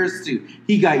 got years too.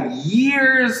 He got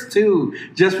years too,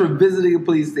 just from visiting a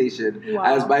police station. Wow.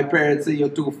 As my parents say, you're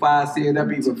too fast, you're that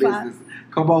people business.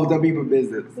 Come on, that people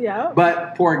business. Yeah.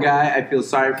 But poor guy, I feel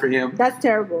sorry for him. That's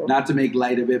terrible. Not to make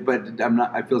light of it, but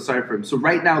I feel sorry for him. So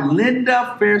right now,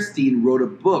 Linda Fairstein wrote the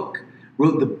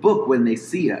book, When They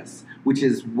See Us, which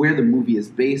is where the movie is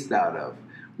based out of,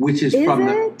 which is from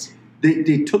it?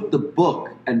 They took the book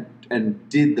and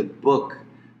did the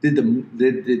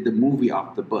movie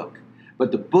off the book.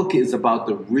 But the book is about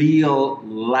the real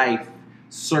life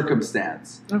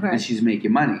circumstance. Okay. And she's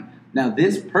making money. Now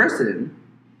this person,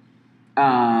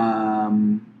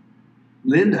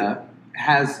 Linda,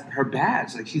 has her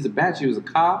badge. Like, she's a badge. She was a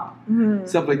cop,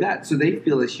 stuff like that. So they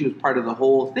feel that she was part of the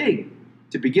whole thing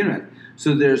to begin with.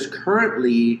 So there's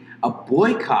currently a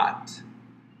boycott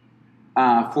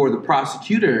for the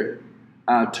prosecutor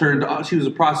she was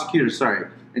a prosecutor, sorry.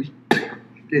 And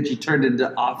she turned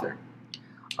into author.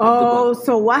 Oh,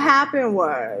 so what happened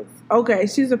was, okay,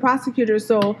 she's a prosecutor,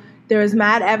 so there was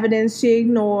mad evidence she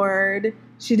ignored.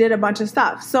 She did a bunch of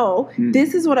stuff. So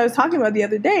this is what I was talking about the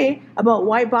other day about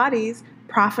white bodies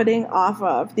profiting off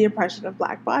of the oppression of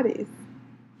black bodies.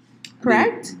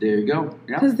 Correct? There you go.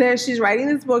 Yeah. Because she's writing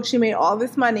this book. She made all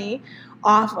this money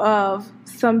off of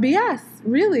some BS.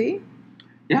 Really?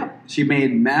 Yeah. She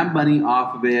made mad money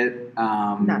off of it.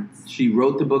 Nuts. She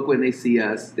wrote the book When They See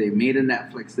Us. They made a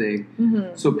Netflix thing.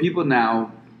 Mm-hmm. So people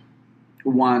now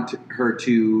want her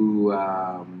to...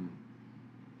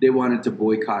 they wanted to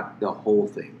boycott the whole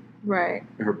thing. Right.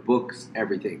 Her books,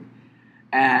 everything.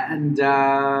 And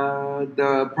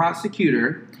the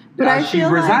prosecutor, but I she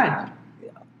feel resigned.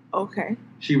 Okay.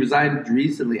 She resigned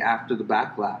recently after the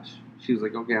backlash. She was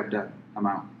like, okay, I'm done. I'm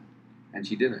out. And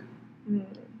she did it. Mm.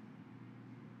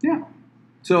 Yeah.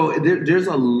 So there's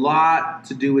a lot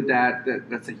to do with that.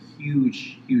 That's a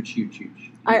huge.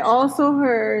 I also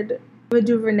heard Ava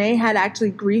DuVernay had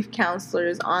actually grief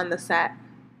counselors on the set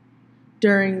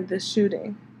during the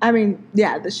shooting. I mean,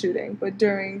 yeah, the shooting, but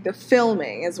during the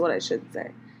filming is what I should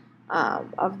say,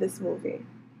 of this movie.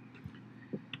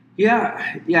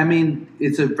 Yeah. I mean,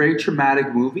 it's a very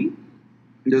traumatic movie.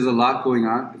 There's a lot going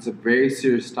on. It's a very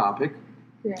serious topic.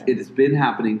 Yeah. It has been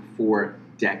happening for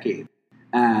decades.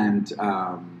 And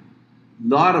a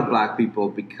lot of black people,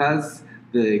 because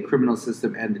the criminal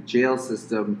system and the jail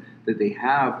system that they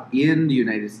have in the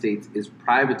United States is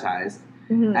privatized,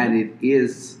 and it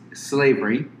is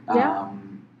slavery,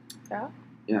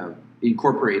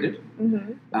 incorporated.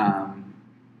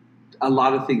 A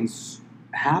lot of things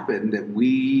happen that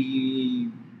we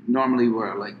normally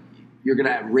were like, you're going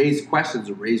to raise questions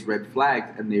or raise red flags,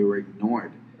 and they were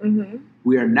ignored.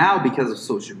 We are now, because of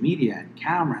social media and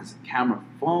cameras and camera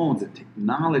phones and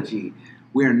technology,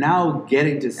 we are now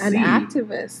getting to see... And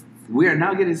activists. We are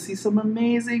now getting to see some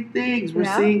amazing things. We're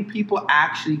seeing people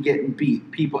actually getting beat,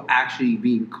 people actually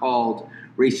being called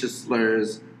racist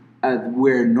slurs,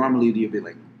 where normally you'd be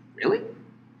like, really?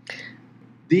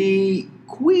 The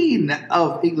Queen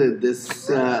of England, Queen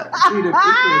of England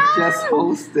just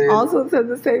hosted... Also said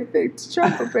the same thing to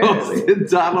Trump, apparently. Hosted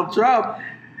Donald Trump.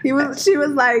 She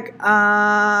was like,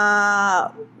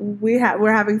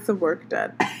 we're having some work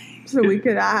done, so we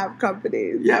could have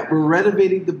companies. Yeah, we're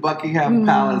renovating the Buckingham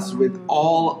Palace with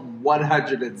all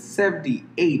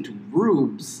 178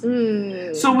 rooms,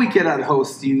 so we cannot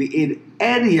host you in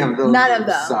any of those. None of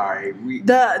them. Sorry,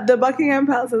 the Buckingham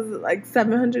Palace is like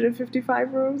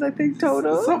 755 rooms, I think,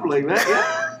 total. Something like that.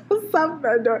 Yeah.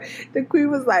 The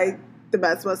Queen was like, the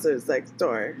best Western sex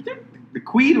door. The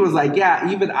Queen was like,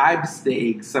 yeah, even I'm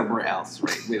staying somewhere else,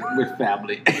 right, with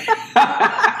family.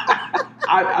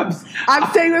 I'm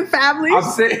staying with family? I'm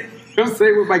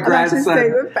staying with my grandson.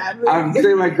 Staying with family. I'm staying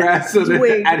with my grandson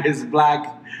and his black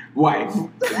wife,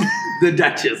 the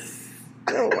Duchess.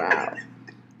 Oh, wow.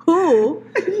 Who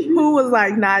was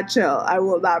like, nah, chill, I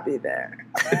will not be there.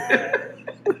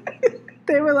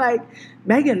 They were like,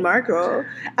 Meghan Markle.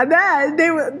 And then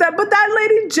but that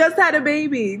lady just had a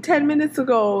baby 10 minutes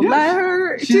ago. Yeah, let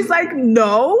her. She's like,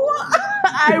 no,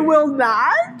 I will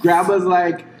not. Grandma's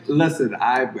like, listen,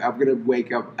 I'm going to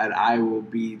wake up and I will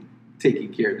be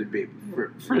taking care of the baby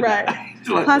for right. That.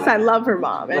 Plus, I love her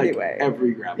mom anyway. Like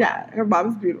every grandma. Yeah, her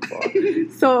mom's beautiful.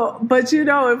 So, but you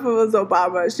know, if it was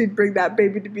Obama, she'd bring that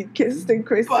baby to be kissed and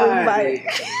christened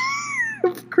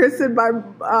christened by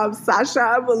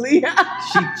Sasha and Malia.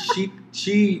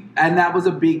 She and that was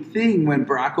a big thing when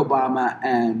Barack Obama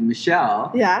and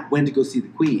Michelle went to go see the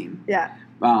Queen. Yeah.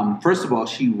 First of all,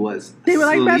 she was they were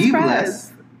sleeveless. Like best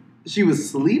friends. She was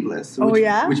sleeveless.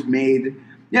 Which made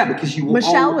Yeah, because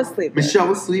Michelle was sleepless. Michelle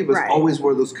was sleepless. Right. Always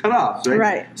wore those cutoffs, right?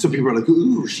 Right. So people are like,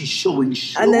 "Ooh, she's showing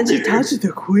shoulder." And then she touched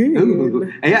the queen. Ooh.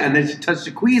 And then she touched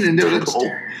the queen, and they were like,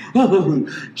 "Oh,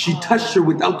 she touched her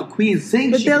without the queen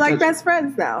saying." But she they're could like touch best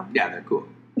friends now. Yeah, they're cool.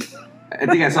 I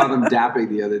think I saw them dapping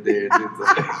the other day.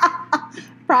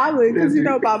 Probably because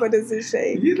Baba doesn't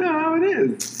shake. You know how it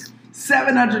is.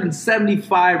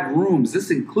 775 rooms.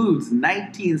 This includes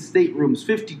 19 staterooms,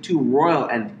 52 royal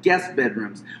and guest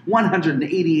bedrooms,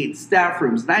 188 staff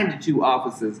rooms, 92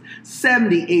 offices,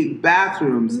 78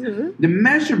 bathrooms. The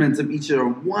measurements of each are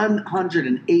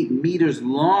 108 meters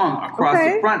long across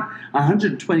the front,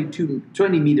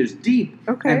 20 meters deep,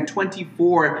 and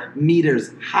 24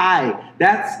 meters high.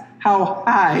 That's how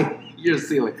high your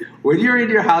ceiling. When you're in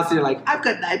your house, you're like, I've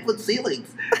got 9-foot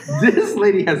ceilings. This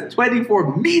lady has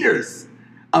 24 meters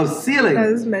of ceiling. That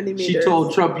is many meters. She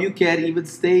told Trump, you can't even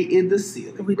stay in the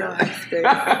ceiling. We don't have space.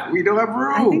 We don't have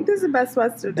room. I think there's a Best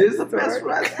Western next door. There's a Best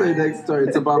Western next door.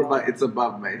 It's above my head.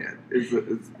 It's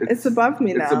above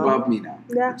me now. It's above me now.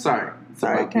 Yeah. Sorry.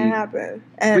 It can't happen.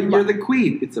 And but you're the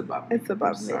queen. It's above me. It's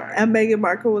above me. And Meghan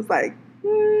Markle was like,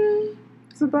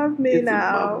 it's above me now.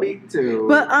 It's above me too.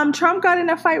 But Trump got in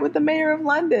a fight with the mayor of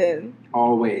London.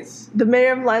 Always. The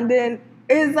mayor of London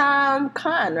is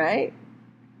Khan, right?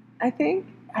 I think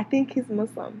he's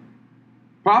Muslim.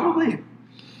 Probably.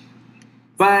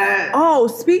 But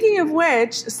speaking of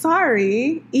which,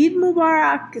 sorry, Eid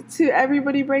Mubarak to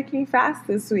everybody breaking fast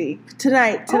this week.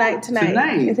 Tonight.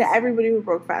 To everybody who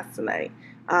broke fast tonight.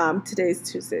 Today's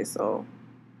Tuesday, so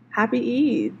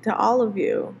happy Eid to all of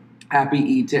you.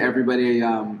 Happy Eid to everybody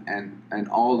and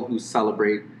all who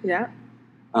celebrate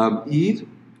Eid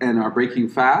and are breaking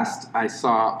fast. I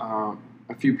saw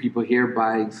a few people here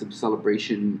buying some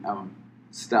celebration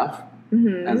stuff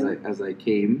as I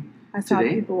came. I saw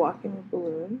today. People walking with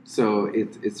balloons. So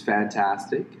it's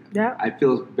fantastic. Yeah. I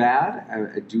feel bad.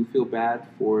 I do feel bad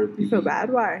for the... You feel bad?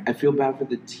 Why? I feel bad for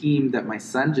the team that my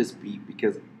son just beat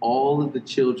because all of the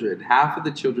children, half of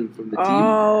the children from the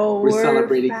team were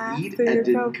celebrating Eid and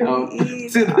didn't come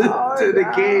to the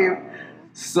game.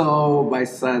 So my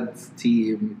son's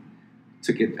team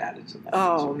took advantage of that.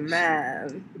 Oh,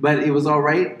 man. But it was all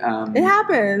right. It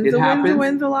happens. The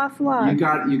wins, the loss, the loss.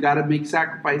 You got to make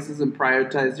sacrifices and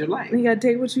prioritize your life. You got to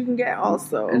take what you can get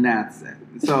also. And that's it.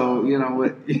 So, you know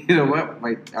what?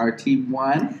 Our team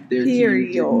won. Their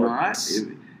team did not.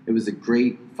 It was a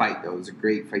great fight, though. It was a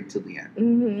great fight till the end.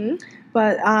 Mm-hmm.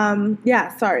 But,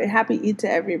 sorry. Happy Eid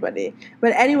to everybody.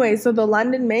 But anyway, so the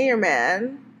London mayor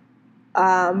man,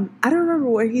 I don't remember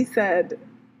what he said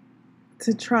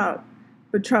to Trump.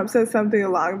 But Trump said something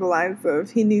along the lines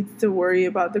of he needs to worry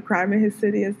about the crime in his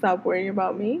city and stop worrying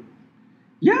about me.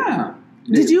 Yeah.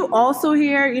 Did you also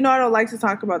hear, I don't like to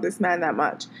talk about this man that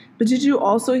much, but did you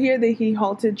also hear that he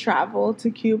halted travel to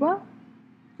Cuba?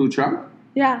 Who, Trump?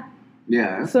 Yeah.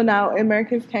 Yeah. So now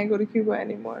Americans can't go to Cuba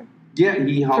anymore. Yeah,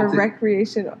 he halted. For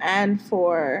recreation and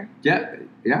for... Yeah.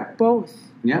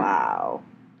 Both. Yeah. Wow.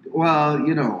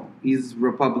 Well, he's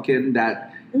Republican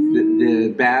that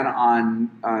the ban on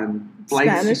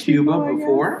flights Spanish to Cuba people,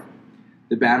 before.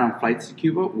 The ban on flights to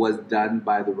Cuba was done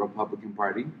by the Republican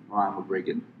Party, Ronald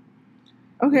Reagan.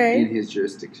 Okay. In his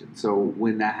jurisdiction. So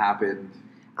when that happened...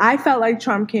 I felt like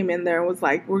Trump came in there and was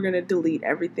like, we're going to delete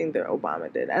everything that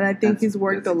Obama did. And I think he's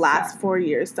worked the last 4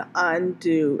 years to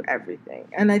undo everything.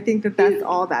 And I think that's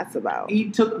all that's about. He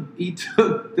took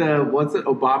the,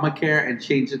 Obamacare and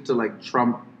changed it to like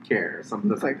Trump care or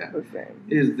something like that. The same.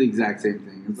 It is the exact same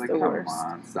thing. It's like, come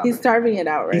on, stop He's starving it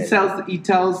out right now. He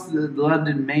tells the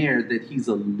London mayor that he's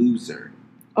a loser.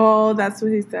 Oh, that's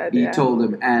what he said. He told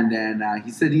him, and then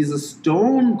he said he's a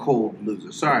stone cold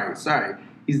loser. Sorry.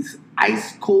 He's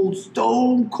ice cold,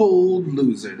 stone cold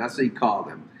loser. That's what he called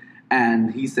him.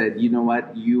 And he said, you know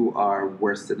what? You are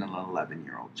worse than an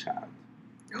 11-year-old child.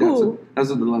 That's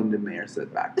what the London mayor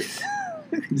said back then.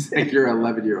 He's like, you're an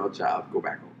 11-year-old child. Go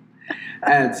back home.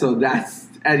 And so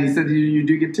and he said, you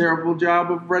do a terrible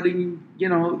job of running,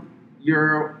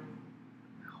 your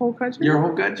whole country. Your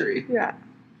whole country. Yeah.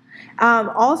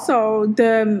 Also,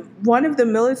 one of the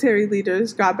military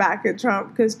leaders got back at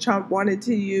Trump because Trump wanted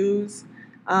to use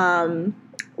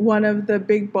one of the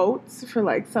big boats for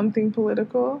like something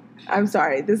political. I'm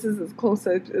sorry, this is as close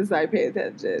as I pay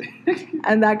attention.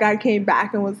 And that guy came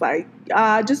back and was like,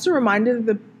 just a reminder that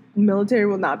the military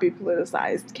will not be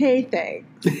politicized. Okay, thanks.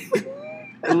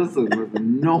 Listen,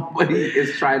 nobody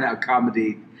is trying to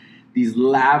accommodate these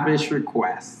lavish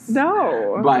requests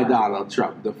by Donald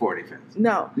Trump, the 45th.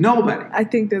 No. Nobody. I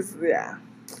think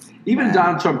Even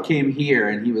Donald Trump came here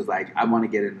and he was like, I want to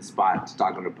get in the spot to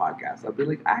talk on a podcast. I'd be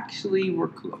like, actually, we're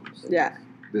close. Yeah.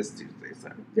 this Tuesday. So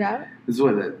Yeah. this is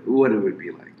what it would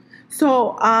be like.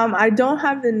 So I don't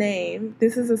have the name.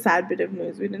 This is a sad bit of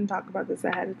news. We didn't talk about this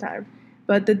ahead of time.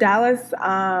 But the Dallas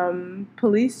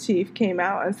police chief came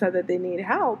out and said that they need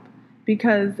help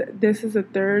because this is a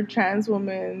third trans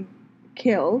woman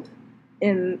killed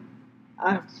in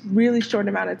a really short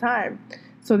amount of time.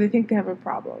 So they think they have a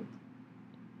problem.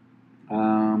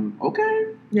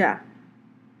 Okay. Yeah.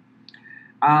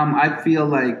 I feel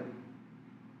like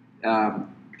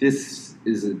this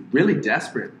is a really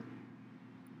desperate,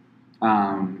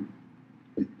 a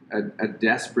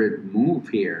desperate move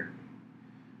here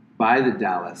by the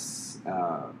Dallas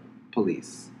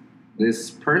police. This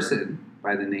person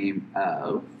by the name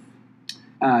of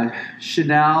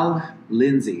Chanel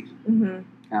Lindsay.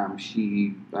 Mm-hmm.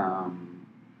 She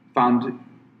found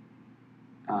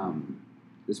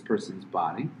this person's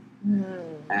body,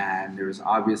 and there was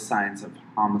obvious signs of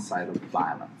homicidal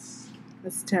violence.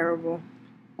 That's terrible.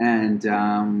 And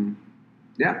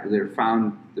they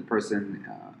found the person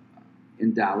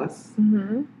in Dallas,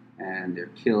 Mm-hmm. and they're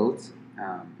killed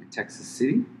in Texas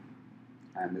City.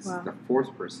 And this is the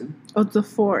fourth person. Oh, it's the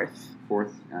fourth.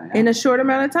 Yeah. In a short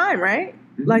amount of time, right?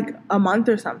 Mm-hmm. Like a month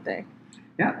or something.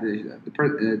 Yeah,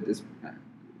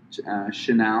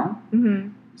 Chanel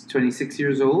is 26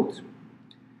 years old,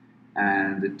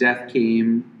 and the death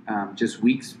came just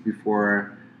weeks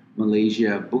before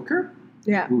Malaysia Booker,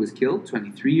 who was killed,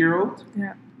 23-year-old.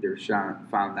 Yeah. They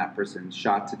found that person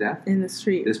shot to death. In the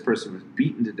street. This person was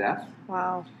beaten to death.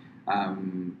 Wow.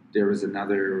 There was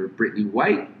another Brittany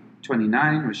White,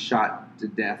 29, was shot to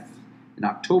death in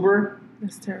October.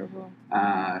 That's terrible.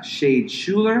 Shade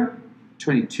Schuler,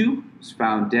 22, was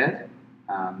found dead.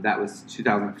 That was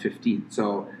 2015.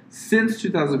 So since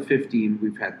 2015,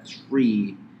 we've had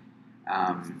 3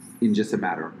 in just a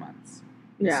matter of months.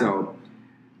 Yeah. So,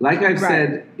 like I've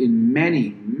said in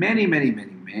many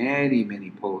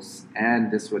posts,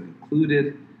 and this one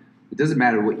included, it doesn't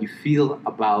matter what you feel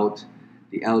about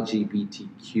the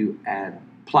LGBTQ and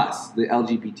plus, the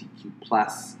LGBTQ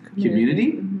plus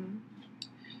community. Mm-hmm.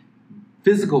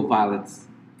 Physical violence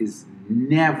is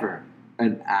never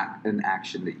an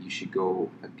action that you should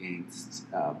go against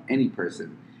any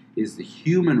person. It is the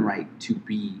human right to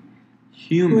be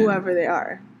human. Whoever they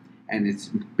are. And it's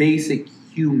basic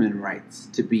human rights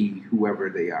to be whoever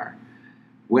they are.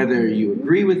 Whether you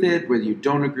agree with it, whether you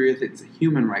don't agree with it, it's a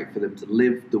human right for them to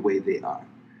live the way they are.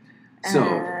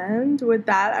 And with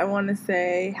that, I want to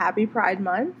say Happy Pride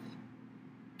Month.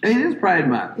 It is Pride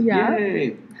Month. Yeah.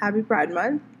 Yay. Happy Pride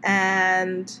Month.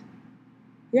 And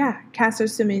Caster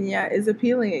Semenya is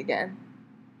appealing again.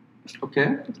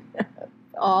 Okay.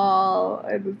 All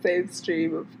in the same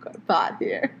stream of thought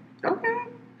here. Okay.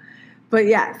 But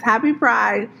yes, Happy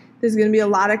Pride. There's going to be a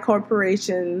lot of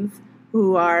corporations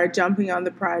who are jumping on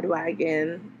the Pride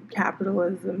wagon,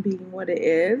 capitalism being what it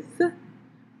is.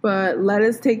 But let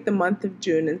us take the month of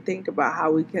June and think about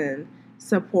how we can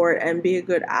support and be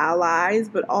good allies,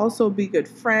 but also be good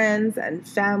friends and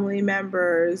family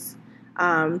members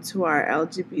to our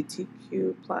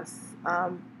LGBTQ plus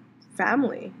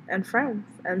family and friends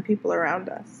and people around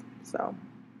us. So,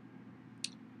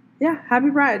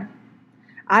 Happy Pride.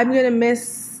 I'm going to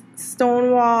miss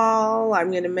Stonewall.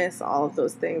 I'm going to miss all of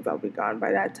those things. I'll be gone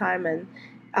by that time. And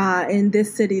in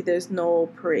this city, there's no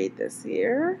parade this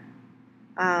year.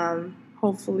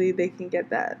 Hopefully they can get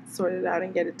that sorted out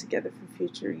and get it together for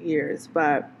future years.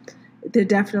 But there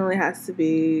definitely has to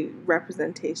be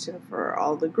representation for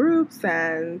all the groups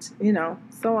and,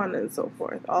 so on and so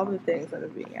forth. All the things that are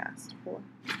being asked for.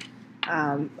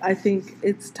 I think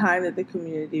it's time that the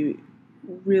community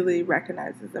really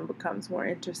recognizes and becomes more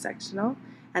intersectional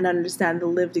and understand the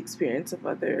lived experience of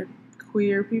other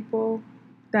queer people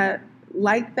that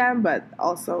like them, but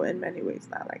also in many ways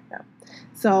not like them.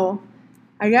 So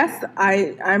I guess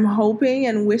I'm hoping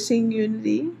and wishing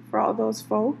unity for all those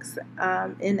folks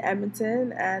in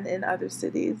Edmonton and in other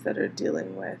cities that are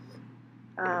dealing with,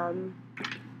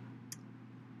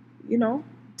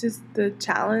 just the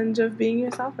challenge of being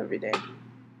yourself every day.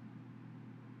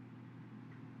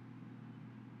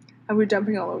 And we're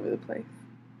jumping all over the place.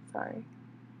 Sorry.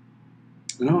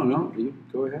 No, you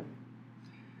go ahead.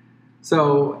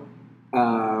 So,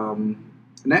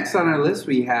 next on our list,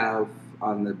 we have,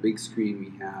 on the big screen,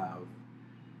 we have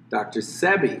Dr.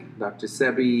 Sebi. Dr.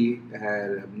 Sebi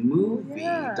had a movie.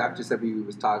 Yeah. Dr. Sebi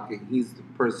was talking. He's the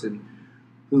person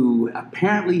who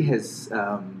apparently has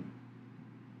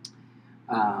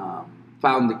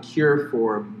found the cure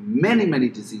for many, many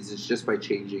diseases just by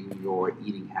changing your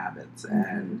eating habits. Mm-hmm.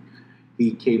 And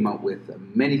he came up with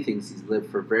many things. He's lived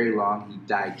for very long. He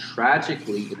died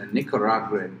tragically in a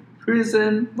Nicaraguan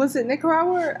prison. Was it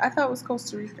Nicaragua? I thought it was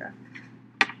Costa Rica.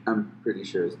 I'm pretty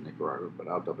sure it's Nicaragua, but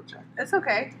I'll double check. It's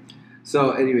okay.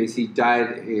 So, anyways, he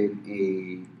died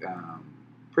in a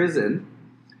prison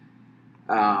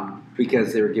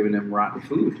because they were giving him rotten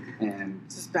food, and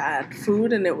Just bad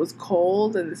food, and it was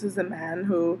cold. And this is a man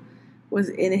who was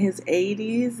in his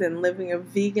 80s and living a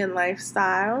vegan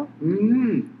lifestyle.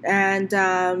 And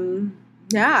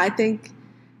yeah, I think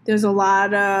there's a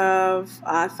lot of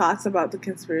thoughts about the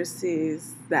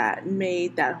conspiracies that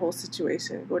made that whole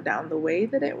situation go down the way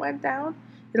that it went down.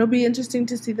 It'll be interesting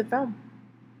to see the film.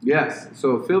 Yes,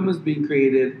 so a film is being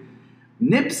created.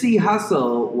 Nipsey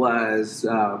Hussle was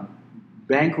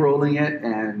bankrolling it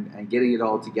and getting it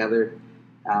all together,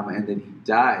 and then he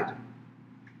died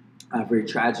very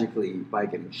tragically by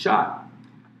getting shot.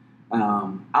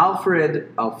 Alfredo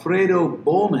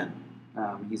Bowman,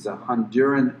 he's a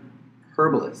Honduran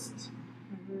herbalist.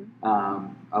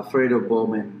 Alfredo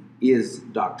Bowman is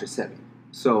Dr. Sebi.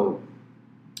 So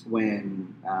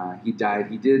when he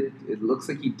died, it looks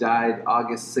like he died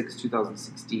August 6,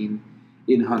 2016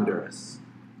 in Honduras.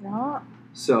 Yeah.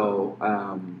 So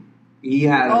he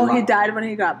had he died when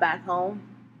he got back home?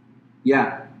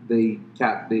 Yeah, they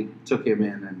took him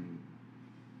in, and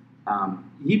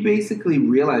he basically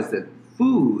realized that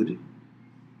food,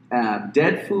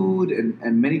 dead food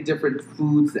and many different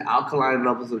foods, the alkaline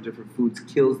levels of different foods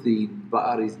kills the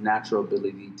body's natural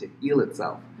ability to heal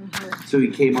itself. So he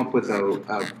came up with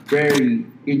a very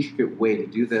intricate way to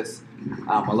do this.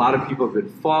 A lot of people have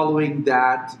been following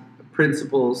that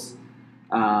principles,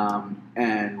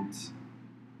 and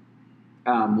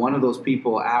one of those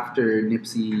people after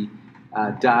Nipsey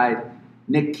died,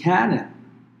 Nick Cannon,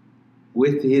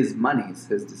 with his monies,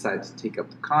 has decided to take up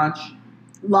the conch.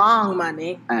 Long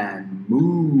money. And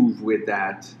move with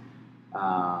that,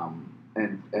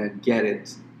 and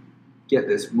get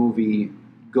this movie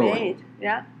going. Made.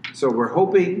 Yeah. So we're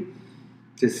hoping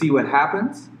to see what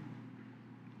happens.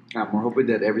 We're hoping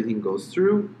that everything goes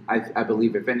through. I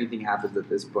believe if anything happens at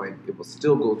this point, it will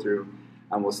still go through,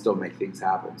 and we'll still make things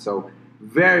happen. So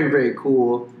very, very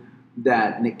cool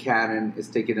that Nick Cannon is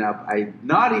taking it up. I'm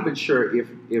not even sure if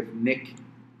Nick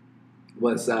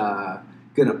was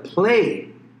gonna play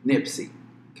Nipsey.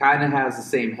 Kind of has the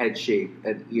same head shape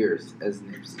and ears as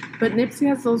Nipsey. But Nipsey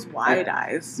has those wide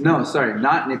eyes. No, sorry,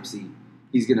 not Nipsey.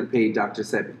 He's gonna pay Dr.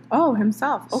 Sebi. Oh,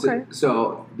 himself. Okay.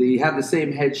 So they have the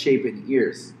same head shape and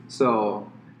ears. So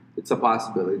it's a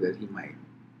possibility that he might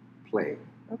play.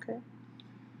 Okay.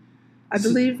 I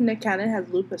believe Nick Cannon has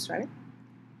lupus, right?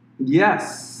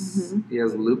 Yes. He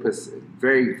has lupus.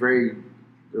 Very, very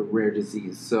rare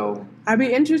disease. So I'd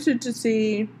be interested to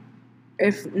see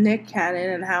if Nick Cannon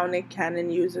and how Nick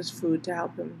Cannon uses food to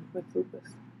help him with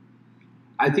lupus.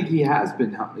 I think he has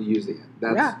been using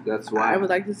it. That's why. I would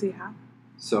like to see how.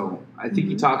 So I think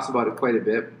he talks about it quite a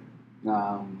bit.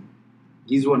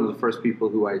 He's one of the first people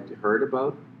who I heard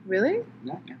about. Really?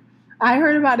 Yeah. I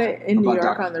heard about it in New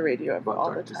York on the radio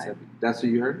all the time. That's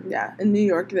what you heard? Yeah, in New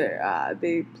York,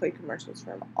 they play commercials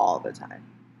for him all the time.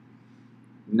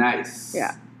 Nice.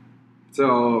 Yeah.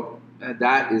 So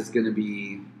that is going to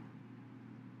be.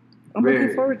 I'm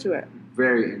looking forward to it.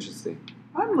 Very interesting.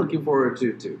 I'm looking forward to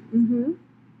it too.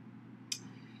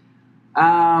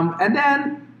 And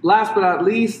then, last but not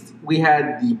least, we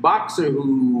had the boxer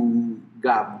who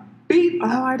got beat.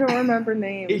 Oh, I don't remember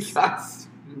names. He got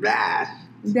smashed.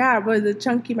 Yeah, but the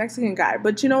chunky Mexican guy.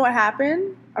 But you know what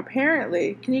happened?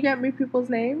 Apparently, can you get me people's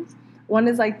names? One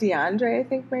is like DeAndre, I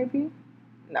think, maybe.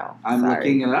 No, I'm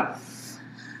looking it up.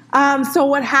 So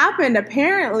what happened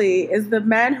apparently is the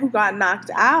man who got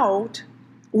knocked out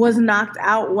was knocked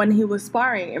out when he was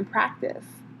sparring in practice,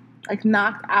 like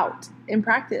knocked out in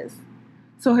practice.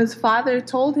 So his father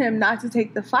told him not to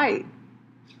take the fight.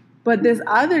 But this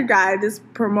other guy, this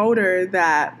promoter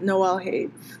that Noel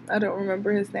hates, I don't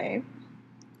remember his name,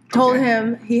 told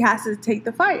him he has to take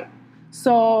the fight.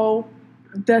 So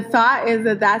the thought is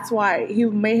that that's why he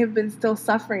may have been still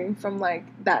suffering from like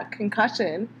that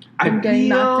concussion from getting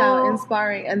knocked out in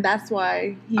sparring, and that's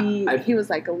why he was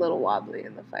like a little wobbly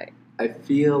in the fight. I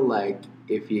feel like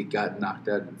if he got knocked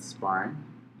out in sparring,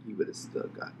 he would have still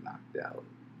got knocked out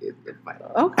in the fight.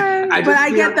 Okay,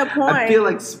 I get the point. I feel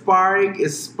like sparring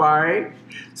is sparring.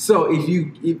 So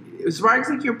if sparring's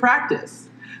like your practice.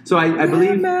 So I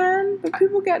believe, man, but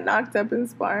people get knocked up in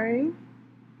sparring.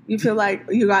 You feel like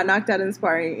you got knocked out in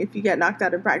sparring. If you get knocked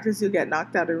out in practice, you'll get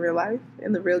knocked out in real life,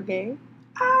 in the real game.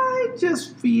 I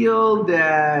just feel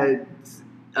that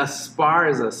a spar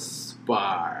is a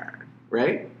spar,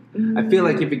 right? I feel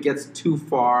like if it gets too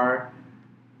far,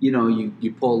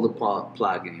 you pull the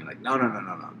plug and you're like, no,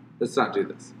 let's not do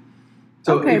this.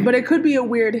 So okay, if- but it could be a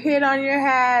weird hit on your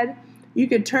head. You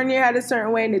could turn your head a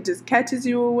certain way and it just catches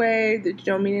you away that you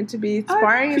don't mean it to be.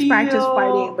 Sparring is practice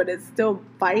fighting, but it's still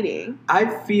fighting. I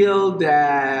feel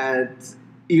that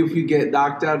if you get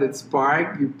knocked out in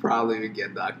sparring, you probably would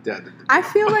get knocked out. I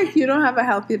feel like you don't have a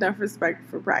healthy enough respect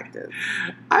for practice.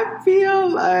 I feel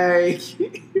like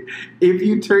if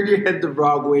you turn your head the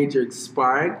wrong way during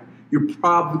sparring, you're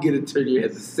probably going to turn your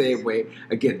head the same way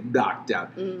and get knocked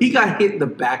out. He got hit in the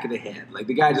back of the head. Like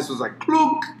the guy just was like,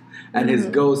 clunk, and his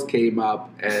ghost came up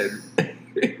and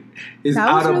his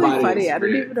That was really out-of-body funny. I don't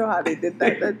experience. even know how they did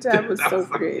that. That tab was so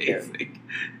creative. Amazing.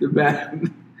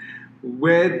 The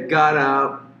man got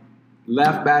up,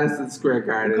 left Madison Square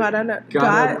Garden, Got on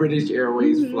a British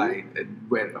Airways flight, and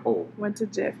went home. Went to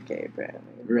JFK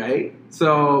apparently. Right?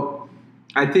 So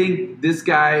I think this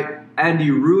guy,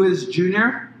 Andy Ruiz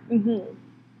Jr.,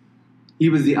 he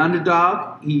was the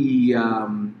underdog. He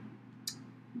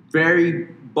very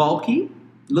bulky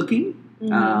looking.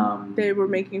 They were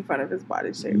making fun of his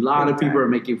body shape. A lot of people are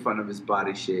making fun of his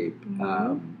body shape.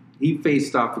 He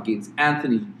faced off against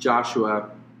Anthony Joshua,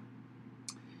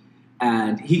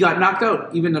 and he got knocked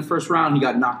out. Even in the first round, he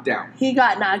got knocked down. He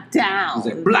got knocked down.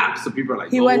 He's like, blap. So people are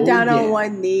like, he went down on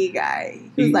one knee, guy.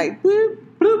 He was like, boop.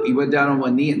 Bloop. He went down on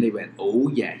one knee, and they went, "Oh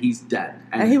yeah, he's done."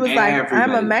 And he was like,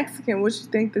 "I'm a Mexican. What you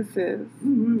think this is?"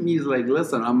 He's like,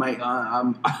 "Listen, I'm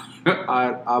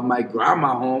on my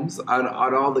grandma homes, on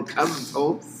all the cousins'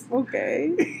 homes." Okay.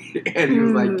 And he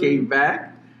was like, came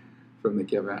back from the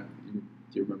Kevin Hart. Do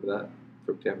you remember that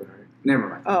from Kevin Hart? Never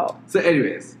mind. Oh. So,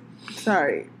 anyways,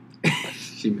 sorry.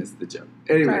 She missed the joke.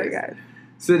 Anyways, sorry, guys.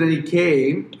 So then he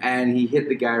came and he hit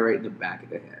the guy right in the back of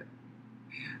the head.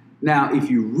 Now, if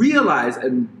you realize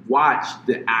and watch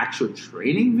the actual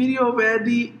training video of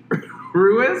Andy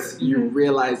Ruiz, you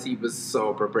realize he was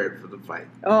so prepared for the fight.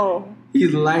 Oh.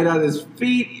 He's light on his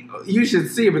feet. You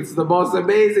should see him. It's the most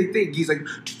amazing thing. He's like,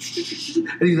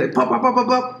 and he's like, pop, pop, pop, pop,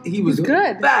 pop. He was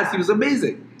good. Fast. He was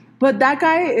amazing. But that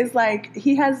guy is like,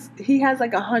 he has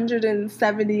like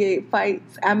 178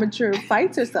 fights, amateur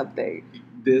fights or something.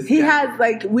 He has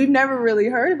like, we've never really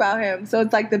heard about him. So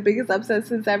it's like the biggest upset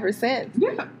ever since.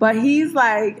 Yeah. But he's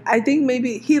like, I think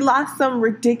maybe he lost some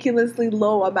ridiculously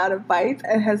low amount of fights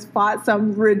and has fought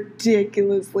some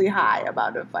ridiculously high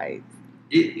amount of fights.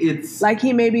 It's like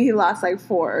he lost like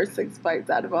 4 or 6 fights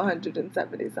out of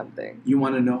 170 something. You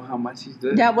want to know how much he's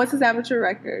done? Yeah, what's his amateur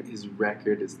record? His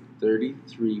record is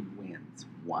 33 wins,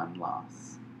 1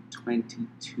 loss,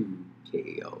 22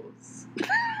 KOs.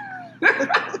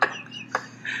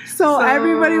 So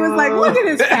everybody was like, look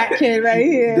at this fat kid right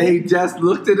here. They just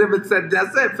looked at him and said,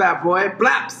 that's it, fat boy,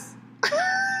 blaps.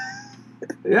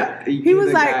 Yeah. He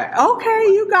was like,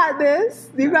 okay, you got this.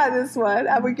 You got this one.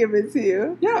 I would give it to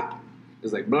you. Yeah. It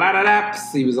was like, blah, blah, blah.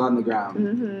 He was on the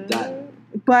ground. Done.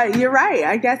 But you're right.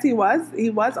 I guess he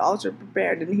was ultra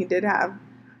prepared, and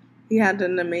he had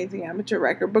an amazing amateur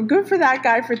record. But good for that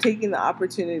guy for taking the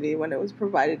opportunity when it was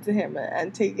provided to him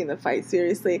and taking the fight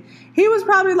seriously. He was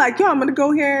probably like, yo, I'm going to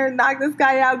go here and knock this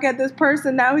guy out, get this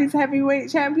person. Now he's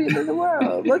heavyweight champion of the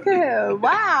world. Look at him.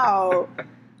 Wow.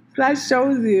 That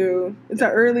shows you. It's an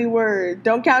early word.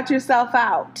 Don't count yourself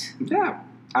out. Yeah.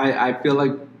 I feel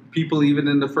like people even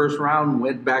in the first round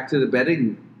went back to the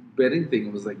betting thing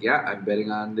and was like, yeah, I'm betting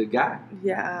on the guy.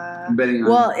 Yeah. I'm betting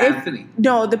on Anthony.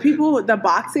 The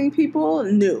boxing people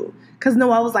knew. Because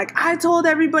Noel was like, I told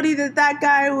everybody that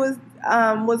guy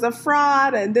was a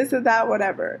fraud and this and that,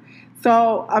 whatever.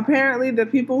 So apparently the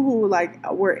people who like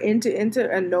were into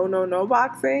and no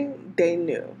boxing, they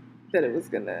knew that it was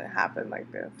going to happen like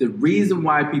this. The reason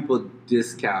why people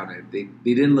discounted, they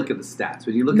didn't look at the stats.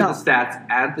 When you look at the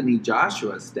stats, Anthony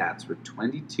Joshua's stats were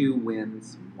 22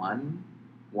 wins, one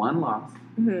loss,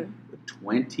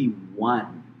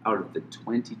 21 out of the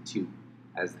 22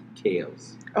 as the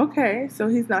KOs. Okay, so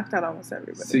he's knocked out almost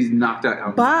everybody. So he's knocked out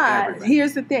almost everybody. But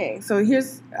here's the thing. So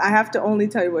I have to only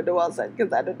tell you what Noel said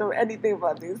because I don't know anything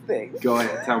about these things. Go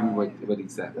ahead, tell me what he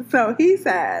said. So he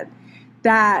said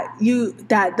that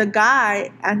the guy,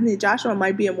 Anthony Joshua,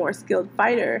 might be a more skilled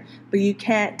fighter, but you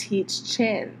can't teach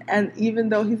chin. And even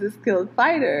though he's a skilled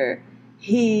fighter,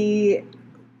 he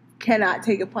cannot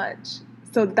take a punch.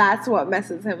 So that's what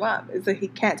messes him up, is that he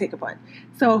can't take a punch.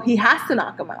 So he has to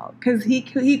knock him out because he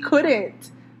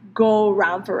couldn't go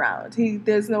round for round.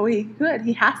 There's no way he could.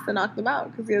 He has to knock them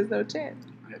out because he has no chin.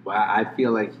 Well, I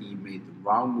feel like he made the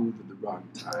wrong move with the wrong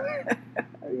time.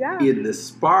 Yeah. In the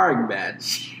sparring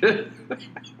match.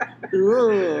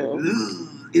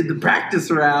 In the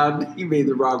practice round, he made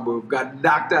the wrong move, got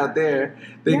knocked out there.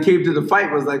 Then came to the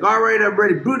fight, was like, all right, I'm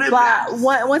ready.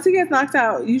 But once he gets knocked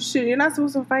out, you're not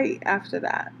supposed to fight after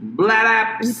that.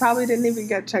 Bladaps. He probably didn't even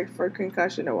get checked for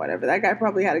concussion or whatever. That guy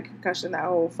probably had a concussion that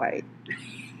whole fight.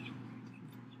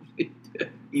 He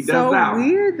does now.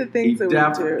 Weird the things that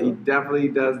we do. He definitely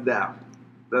does now.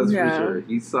 That's for sure.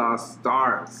 He saw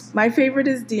stars. My favorite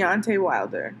is Deontay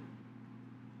Wilder.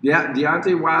 Yeah,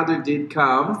 Deontay Wilder did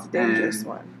come. That's a dangerous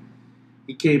one.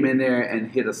 He came in there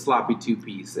and hit a sloppy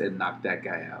two-piece and knocked that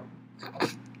guy out.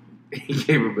 He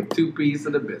gave him a two-piece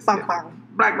and a biscuit. Bang, bang.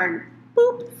 Bang, bang.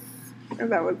 Boop.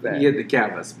 And that was it. He hit the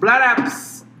canvas.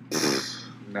 Bladaps.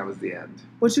 And that was the end.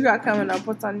 What you got coming up?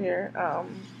 What's on your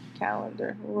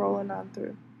calendar? We're rolling on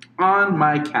through. On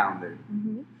my calendar.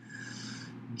 Mm-hmm.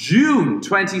 June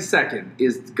 22nd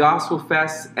is Gospel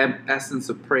Fest, Essence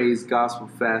of Praise Gospel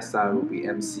Fest. I will be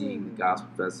emceeing the Gospel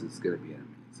Fest. It's going to be amazing.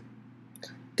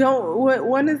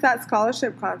 When is that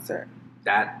scholarship concert?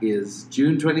 That is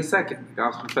June 22nd, the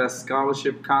Gospel Fest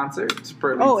Scholarship Concert.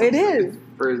 It is.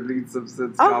 For Lead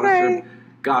Substance Scholarship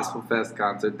Gospel Fest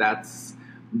Concert. That's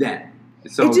that.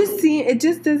 So it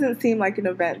just doesn't seem like an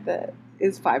event that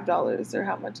is $5 or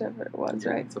how much ever it was,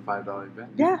 right? It's a $5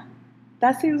 event. Yeah.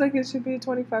 That seems like it should be a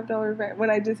 $25 event. When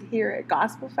I just hear it,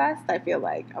 Gospel Fest, I feel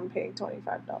like I'm paying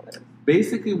 $25.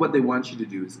 Basically, what they want you to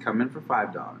do is come in for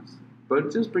 $5,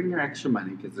 but just bring your extra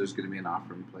money because there's going to be an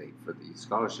offering plate for the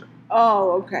scholarship.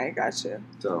 Oh, okay, gotcha.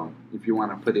 So if you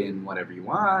want to put in whatever you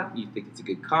want, you think it's a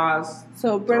good cause.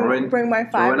 So bring my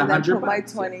 $5 and then put my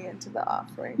 $20 into the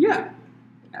offering. Yeah.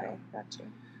 Okay, gotcha.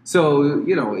 So,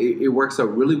 it works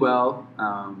out really well.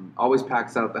 Always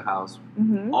packs out the house.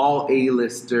 Mm-hmm. All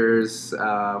A-listers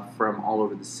from all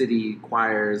over the city,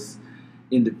 choirs,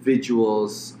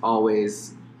 individuals,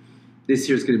 always. This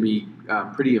year's going to be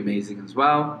pretty amazing as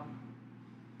well.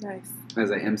 Nice.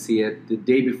 As I MC it. The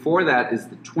day before that is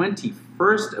the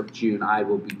 21st of June. I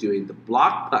will be doing the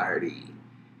block party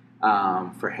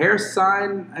for Hair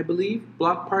Sign, I believe.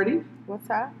 Block party. What's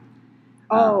that?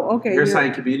 Oh, okay. Hair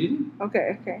Sign Community.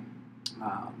 Okay.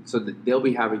 So they'll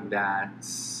be having that.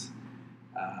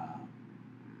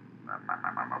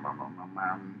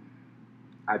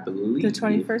 I believe. The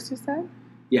 21st, you said?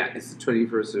 Yeah, it's the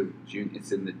 21st of June.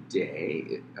 It's in the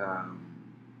day.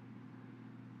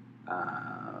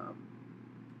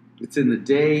 It's in the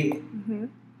day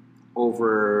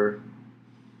over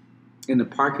in the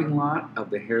parking lot of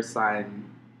the Hair Sign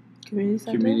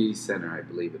Community Center, I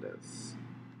believe it is.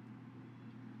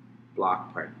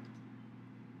 Block party.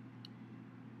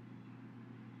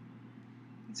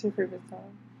 What's your favorite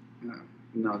song?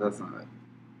 No, that's not it.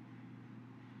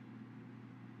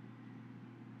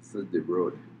 It's The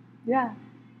Road. Yeah.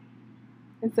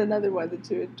 It's another one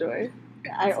that you enjoy.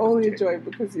 I only enjoy it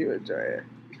because you enjoy it.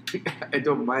 I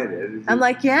don't mind it. I'm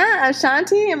like, yeah,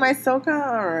 Ashanti and my soca.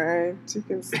 All right, you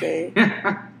can stay.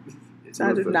 So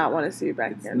I did not want to see you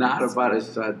back here. It's not about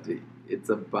Ashanti. It's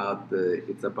about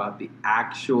the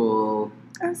actual.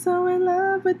 I'm so in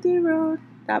love with the road.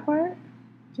 That part.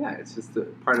 Yeah, it's just the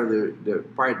part of the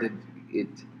part that it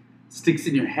sticks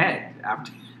in your head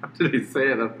after they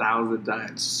say it 1,000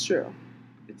 times. It's true.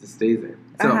 It just stays there.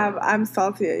 So, I'm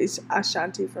salty at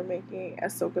Ashanti for making a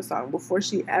soca song before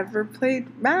she ever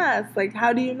played Mass. Like,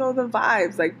 how do you know the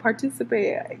vibes? Like,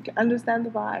 participate, understand the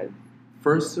vibe.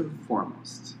 First and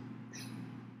foremost,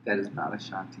 that is not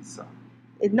Ashanti's song.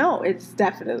 No, it's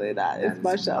definitely not. It's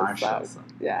Marshall's song.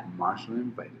 Yeah. Marshall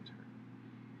invited her.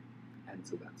 And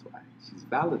so that's why she's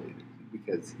validated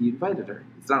because he invited her.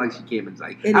 It's not like she came and was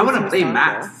like, I want to play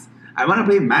Mass. I want to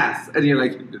play Mass. And you're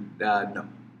like, no,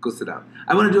 go sit down.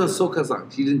 I want to do a soca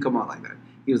song. She didn't come out like that.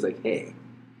 He was like, hey.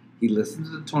 He listened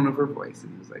to the tone of her voice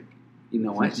and he was like, you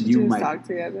know what? We should do a song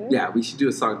together. Yeah, we should do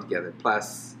a song together.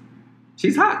 Plus,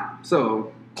 she's hot.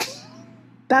 So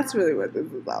that's really what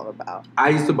this is all about. I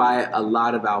used to buy a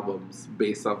lot of albums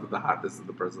based off of the hotness of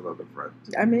the person on the front.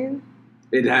 I mean,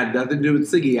 it had nothing to do with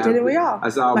Siggy. Didn't we all? I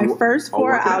saw my first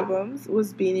 4 albums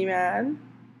was Beanie Man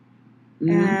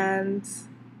and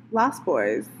Lost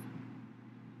Boys,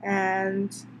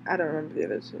 and I don't remember the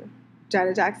other two.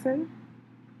 Janet Jackson,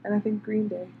 and I think Green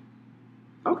Day.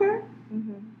 Okay.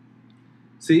 Mm-hmm.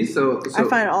 See, so I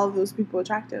find all of those people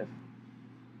attractive.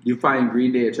 You find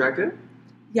Green Day attractive?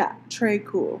 Yeah, Trey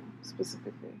Cool,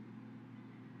 specifically.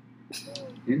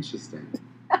 Interesting.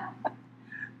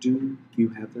 Do you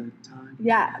have the time?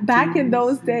 Yeah, back in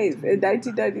those days, in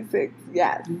 1996,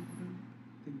 yes.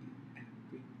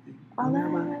 All I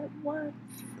had once.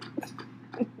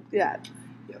 Yes.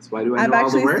 Yes. Yes. Why do I I've know all the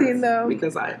actually words? seen them.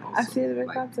 Because I also I've seen them in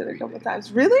like concert a Green couple Day.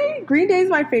 times. Really? Green Day is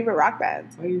my favorite rock band.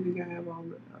 Why do you think I have know all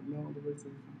the words?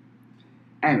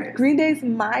 Anyways. Green Day is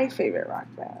my favorite rock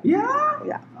band. Yeah?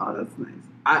 Yeah. Oh, that's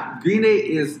nice. Green Day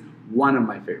is one of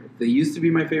my favorites. They used to be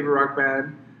my favorite rock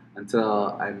band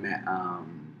until I met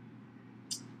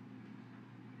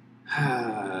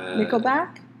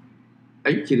Nickelback? Are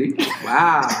you kidding?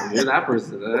 Wow, you're that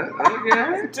person, huh?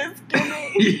 Okay. Just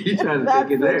kidding. You trying to That's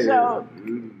take it the there. joke.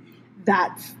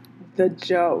 That's the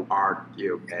joke.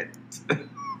 Argument.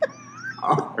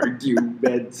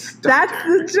 Argument starter. That's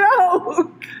the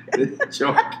joke. The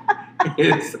joke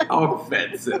is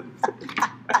offensive.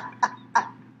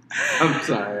 I'm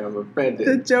sorry, I'm offended.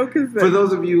 The joke is For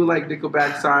those of you who like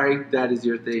Nickelback, sorry, that is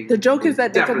your thing. the joke is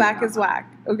that Definitely Nickelback not is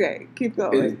whack. Okay, keep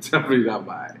going. It's definitely not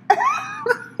mine.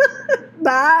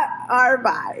 Not our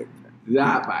vibe.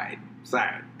 Not mine.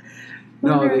 Sorry.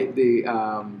 No, Okay.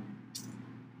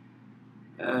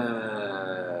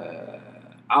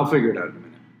 I'll figure it out in a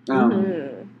minute.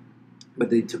 Mhm. But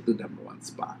they took the number one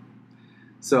spot.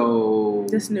 So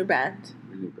This new band.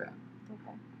 the new band,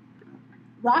 Okay.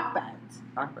 Rock band.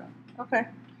 rock band. Okay.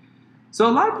 So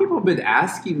a lot of people have been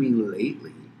asking me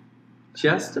lately,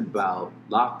 just about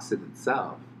Locks in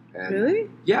itself. And Really?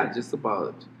 Yeah, just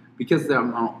about because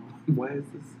why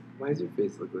does your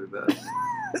face look like that?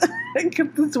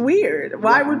 It's weird.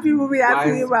 Why would people be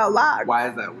asking me about locks? Why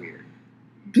is that weird?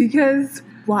 Because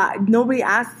why? Nobody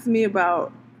asks me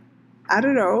about, I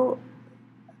don't know,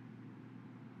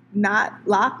 not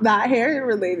hair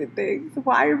related things.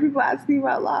 Why are people asking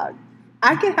about locks?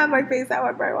 I can have my face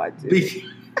however I want to.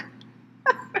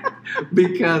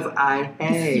 Because I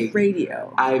It's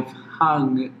radio. I've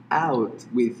hung out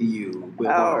with you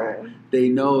before. Oh. They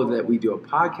know that we do a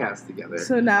podcast together.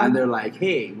 So now, And they're like,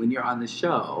 hey, when you're on the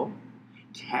show,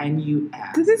 can you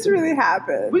ask? did this really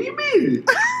happen? What do you mean?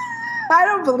 I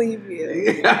don't believe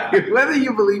you. Whether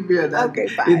you believe me or not, Okay,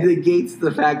 it fine. negates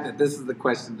the fact that this is the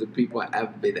question that people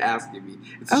have been asking me.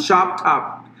 It's a Okay.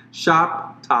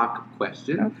 shop talk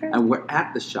question, Okay. and we're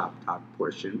at the shop talk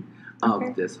portion of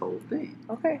Okay. this whole thing.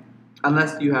 Okay.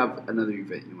 Unless you have another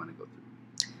event you want to go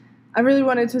through. I really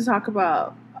wanted to talk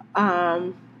about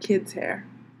kids' hair,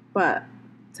 but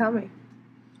tell me.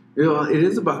 Well, it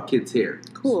is about kids' hair.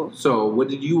 Cool. So, what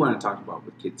did you want to talk about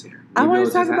with kids' hair? I want to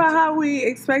Maybe talk just about answer. how we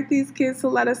expect these kids to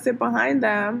let us sit behind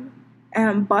them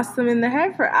and bust them in the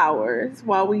head for hours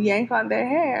while we yank on their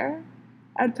hair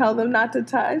and tell them not to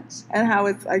touch, and how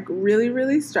it's like really,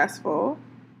 really stressful,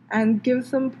 and give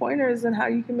some pointers on how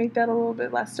you can make that a little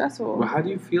bit less stressful. Well, how do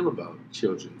you feel about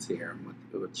children's hair and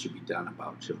what should be done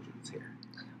about children's hair?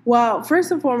 Well,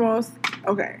 first and foremost,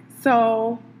 okay,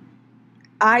 so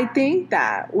I think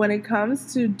that when it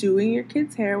comes to doing your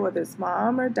kid's hair, whether it's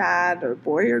mom or dad or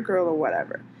boy or girl or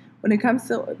whatever, when it comes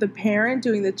to the parent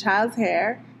doing the child's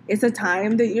hair, it's a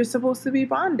time that you're supposed to be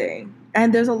bonding.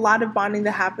 And there's a lot of bonding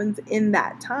that happens in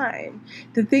that time.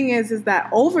 The thing is that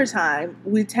over time,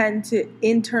 we tend to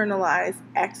internalize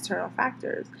external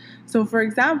factors. So, for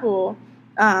example,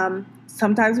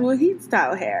 sometimes we'll heat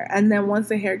style hair. And then once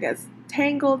the hair gets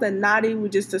tangled and knotty, we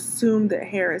just assume that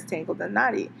hair is tangled and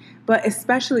knotty. But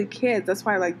especially kids, that's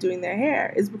why I like doing their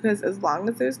hair, is because as long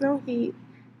as there's no heat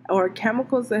or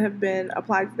chemicals that have been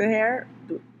applied to the hair,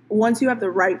 once you have the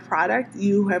right product,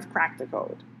 you have cracked the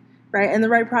code, right? And the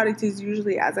right product is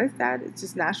usually, as I said, it's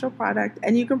just natural product,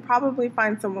 and you can probably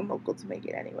find someone local to make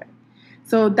it anyway.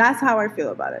 So that's how I feel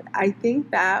about it. I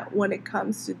think that when it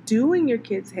comes to doing your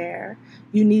kids' hair,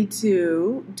 you need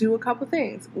to do a couple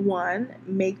things. One,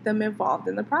 make them involved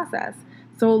in the process.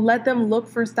 So let them look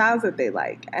for styles that they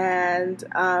like, and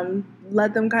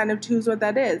let them kind of choose what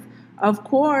that is. Of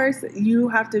course, you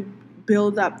have to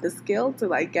build up the skill to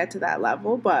like get to that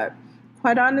level, but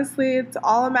quite honestly, it's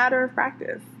all a matter of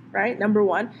practice, right? Number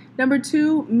one. Number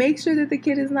two, make sure that the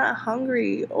kid is not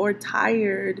hungry or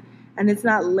tired and it's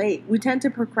not late. We tend to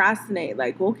procrastinate,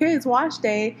 like, okay, it's wash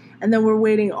day, and then we're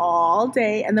waiting all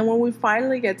day, and then when we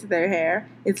finally get to their hair,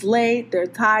 it's late, they're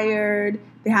tired,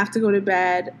 they have to go to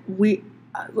bed.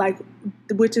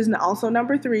 Which is also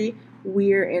number three,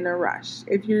 we're in a rush.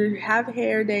 If you have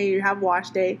hair day, you have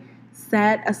wash day,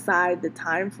 set aside the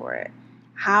time for it.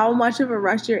 How much of a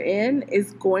rush you're in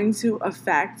is going to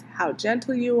affect how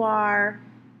gentle you are.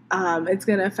 It's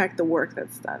going to affect the work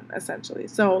that's done, essentially.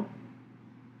 So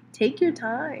take your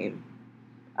time.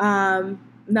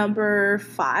 Number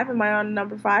 5. Am I on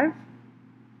number 5?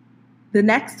 The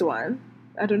next one.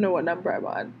 I don't know what number I'm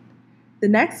on. The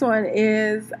next one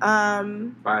is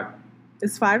 5.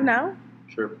 It's 5 now?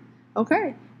 Sure.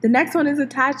 Okay. The next one is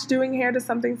attach doing hair to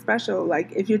something special.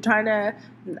 Like if you're trying to,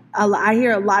 I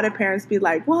hear a lot of parents be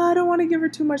like, well, I don't want to give her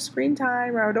too much screen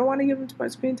time, or I don't want to give him too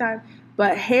much screen time.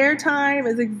 But hair time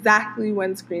is exactly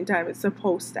when screen time is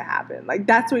supposed to happen. Like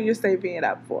that's what you're saving it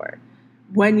up for,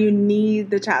 when you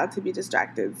need the child to be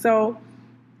distracted. So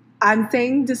I'm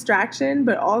saying distraction,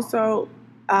 but also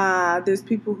there's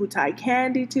people who tie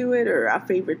candy to it, or a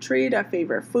favorite treat, a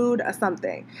favorite food, or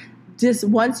something. Just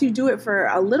once you do it for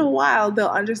a little while, they'll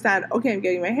understand, okay, I'm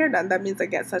getting my hair done. That means I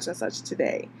get such and such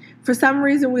today. For some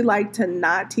reason, we like to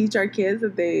not teach our kids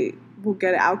that they will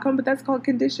get an outcome, but that's called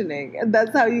conditioning. And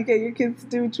that's how you get your kids to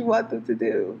do what you want them to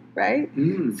do, right?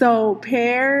 So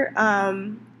pair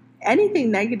anything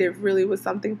negative really with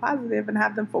something positive and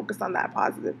have them focus on that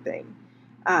positive thing.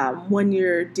 When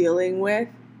you're dealing with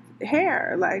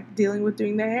hair, like dealing with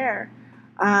doing the hair.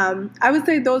 I would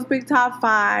say those big top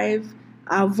 5.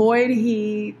 Avoid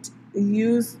heat,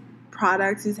 use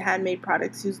products, use handmade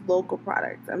products, use local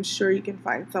products. I'm sure you can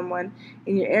find someone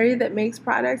in your area that makes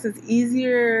products. It's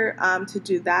easier to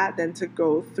do that than to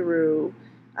go through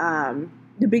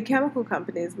the big chemical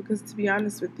companies, because to be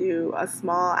honest with you, a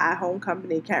small at-home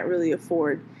company can't really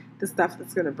afford the stuff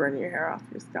that's going to burn your hair off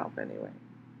your scalp anyway,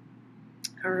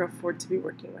 or afford to be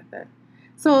working with it.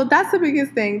 So that's the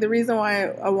biggest thing. The reason why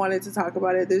I wanted to talk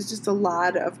about it, there's just a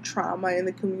lot of trauma in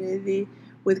the community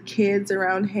with kids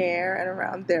around hair and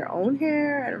around their own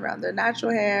hair and around their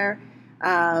natural hair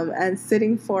and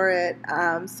sitting for it.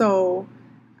 So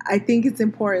I think it's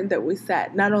important that we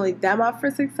set not only them up for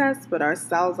success, but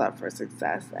ourselves up for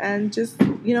success, and just,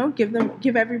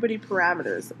 give everybody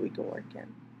parameters that we can work in.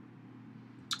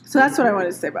 So that's what I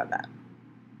wanted to say about that.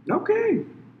 Okay.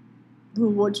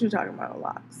 What you talking about,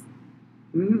 locks?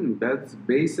 That's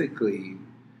basically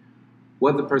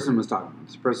what the person was talking about.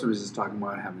 This person was just talking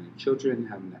about having children,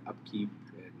 having the upkeep,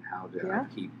 and how to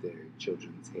upkeep their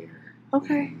children's hair.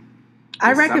 Okay.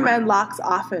 I recommend locks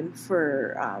often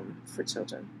for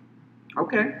children.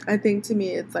 Okay. I think to me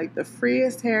it's like the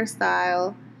freest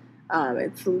hairstyle.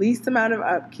 It's the least amount of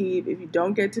upkeep. If you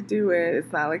don't get to do it,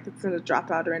 it's not like it's going to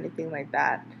drop out or anything like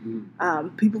that.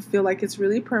 People feel like it's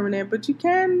really permanent, but you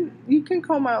can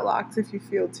comb out locks if you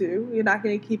feel to. You're not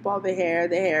going to keep all the hair.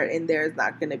 The hair in there is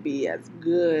not going to be as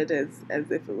good as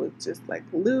if it was just like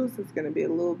loose. It's going to be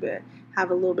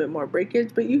have a little bit more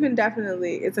breakage, but you can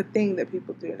definitely, it's a thing that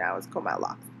people do now, is comb out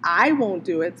locks. I won't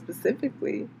do it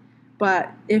specifically.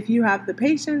 But if you have the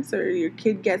patience, or your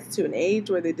kid gets to an age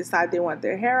where they decide they want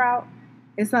their hair out,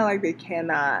 it's not like they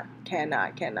cannot.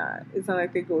 It's not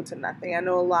like they go to nothing. I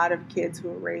know a lot of kids who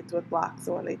were raised with locks,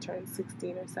 so when they turned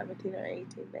 16 or 17 or 18,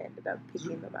 they ended up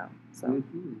picking them out. So,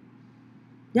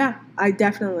 yeah, I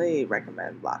definitely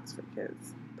recommend locks for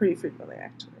kids pretty frequently,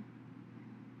 actually.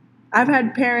 I've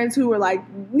had parents who were like,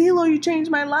 Nilo, you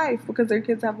changed my life, because their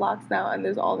kids have locks now, and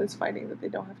there's all this fighting that they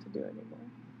don't have to do anymore.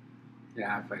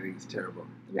 Yeah, fighting is terrible.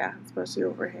 Yeah, especially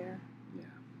over hair. Yeah.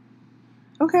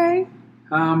 Okay.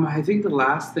 I think the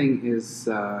last thing is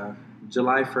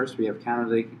July 1st, we have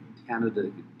Canada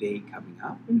Day coming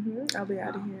up. I'll be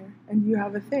out of here. And you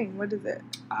have a thing. What is it?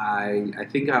 I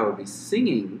think I will be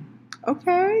singing.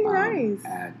 Okay, nice.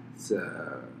 At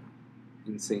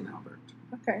in St. Albert.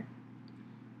 Okay.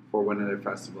 For one of their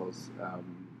festivals. I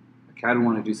kind of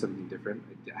want to do something different.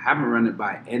 I haven't run it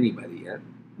by anybody yet.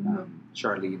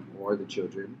 Charlene or the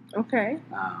children. Okay.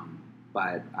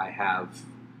 But I have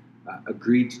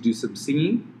agreed to do some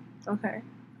singing. Okay.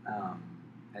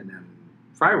 And then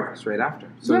fireworks right after.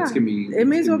 So it's gonna be. It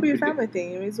may as well be a family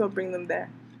thing. You may as well bring them there.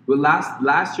 Well,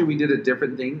 last year we did a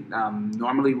different thing.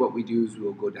 Normally, what we do is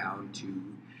we'll go down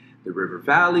to the River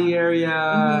Valley area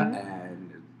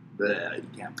and you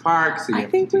can't park, so you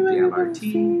have to take the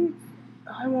LRT.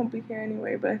 I won't be here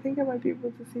anyway, but I think I might be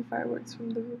able to see fireworks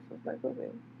from the roof of my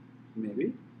building.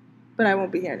 Maybe. But I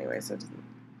won't be here anyway, so it doesn't.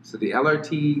 So the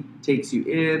LRT takes you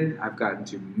in. I've gotten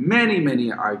into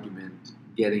many arguments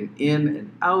getting in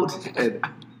and out and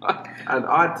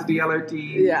onto the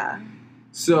LRT. Yeah.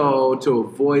 So to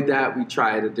avoid that, we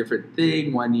tried a different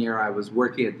thing. One year I was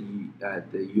working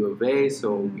at the U of A,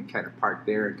 so we kind of parked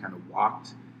there and kind of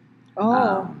walked.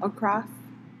 Across?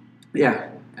 Yeah.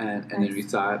 And nice. then we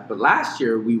saw it. But last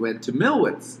year we went to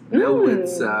Millwoods.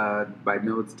 By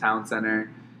Millwoods Town Center.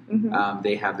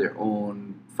 They have their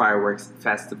own fireworks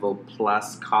festival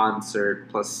plus concert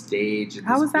plus stage.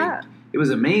 How was that? It was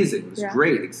amazing. It was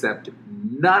great, except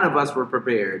none of us were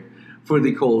prepared for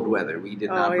the cold weather. We did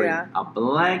not bring a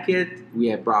blanket. We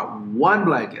had brought one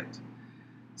blanket.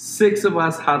 6 of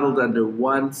us huddled under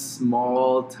one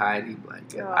small, tiny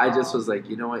blanket. I just was like,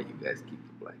 you know what? You guys keep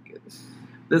the blanket.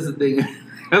 This is the thing.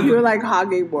 You were like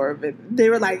hogging more of it. They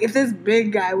were like, if this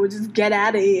big guy would just get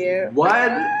out of here.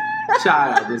 One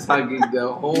child is hugging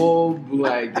the whole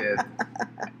blanket.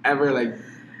 Ever like,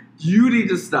 you need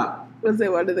to stop. Was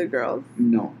it one of the girls?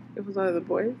 No. It was one of the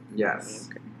boys? Yes.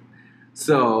 Okay.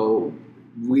 So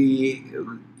we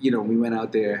went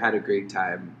out there, had a great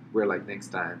time. We're like, next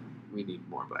time we need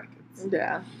more blankets.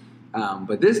 Yeah.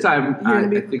 But this time, you're gonna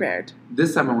be prepared.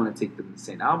 This time I want to take them to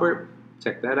St. Albert.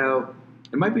 Check that out.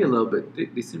 It might be a little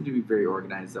bit. They seem to be very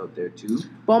organized out there too.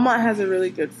 Beaumont has a really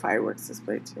good fireworks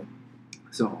display too.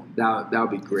 So that'll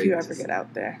be great. If you ever get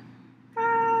out there.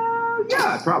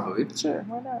 Yeah, probably. Sure,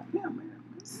 why not? Yeah.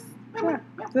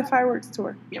 The fireworks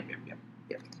tour. Yep.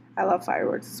 I love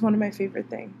fireworks. It's one of my favorite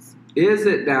things. Is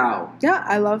it now? Yeah,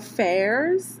 I love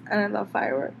fairs and I love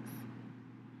fireworks.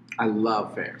 I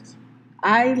love fairs.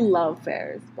 I love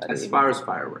fairs. Buddy. As far as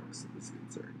fireworks is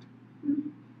concerned,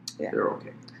 yeah, they're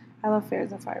okay. I love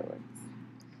fairs and fireworks.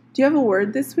 Do you have a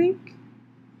word this week?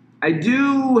 I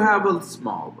do have a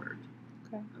small word.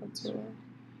 Okay, what's your word?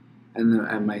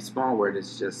 And my small word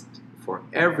is just for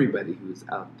everybody who's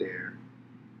out there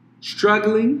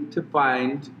struggling to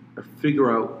find or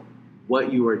figure out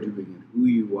what you are doing and who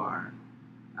you are.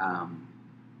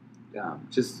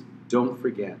 Just don't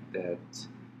forget that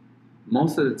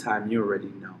most of the time you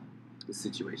already know the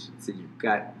situation. It's in your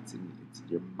gut, it's in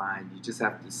your mind. You just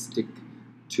have to stick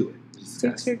to it. You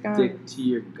just Stick to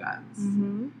your guns.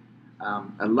 Mm-hmm.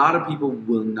 A lot of people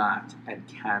will not and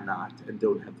cannot and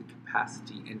don't have the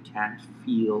capacity and can't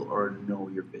feel or know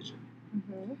your vision.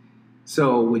 Mm-hmm.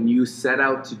 So when you set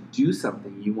out to do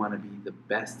something, you want to be the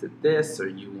best at this, or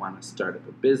you want to start up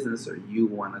a business, or you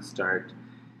want to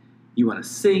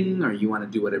sing, or you want to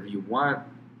do whatever you want.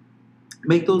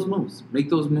 Make those moves. Make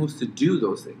those moves to do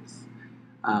those things.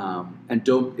 And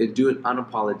do it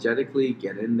unapologetically.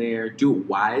 Get in there. Do it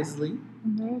wisely.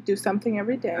 Mm-hmm. Do something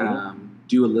every day.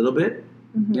 Do a little bit.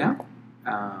 Mm-hmm. Yeah.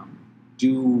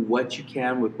 Do what you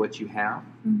can with what you have.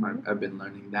 Mm-hmm. I've been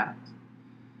learning that.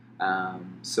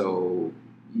 So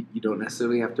you don't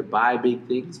necessarily have to buy big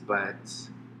things, but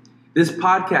this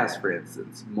podcast, for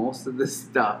instance, most of this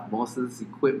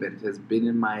equipment has been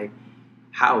in my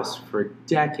house for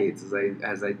decades.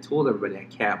 As I told everybody, I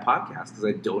can't podcast because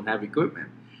I don't have equipment.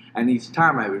 And each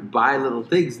time I would buy little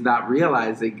things, not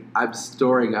realizing I'm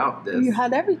storing out this. You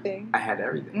had everything. I had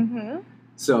everything. Mm-hmm.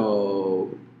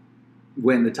 So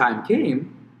when the time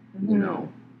came,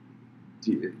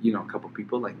 Mm-hmm. a couple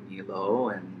people like Nilo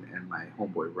and my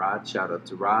homeboy Rod, shout out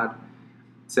to Rod,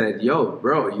 said, yo,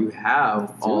 bro, you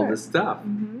have all this stuff.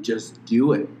 Mm-hmm. Just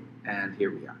do it. And here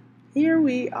we are. Here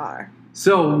we are.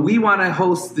 So we want to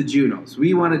host the Junos.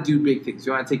 We want to do big things.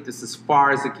 We want to take this as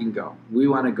far as it can go. We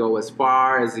want to go as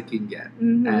far as it can get.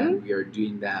 Mm-hmm. And we are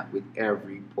doing that with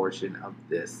every portion of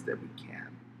this that we can.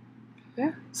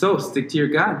 Yeah. So stick to your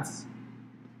guns.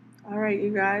 All right,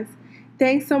 you guys.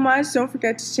 Thanks so much. Don't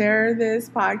forget to share this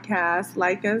podcast.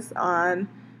 Like us on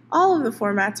all of the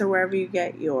formats or wherever you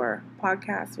get your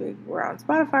podcasts. We're on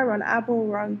Spotify, we're on Apple,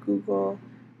 we're on Google,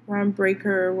 we're on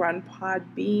Breaker, we're on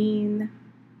Podbean,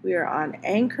 we are on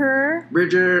Anchor.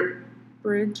 Bridger.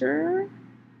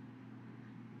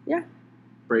 Yeah.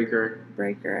 Breaker.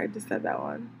 I just said that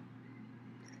one.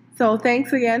 So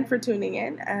thanks again for tuning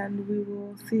in, and we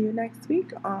will see you next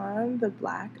week on the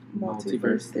Black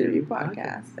Multiverse Theory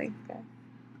podcast. Thanks, guys.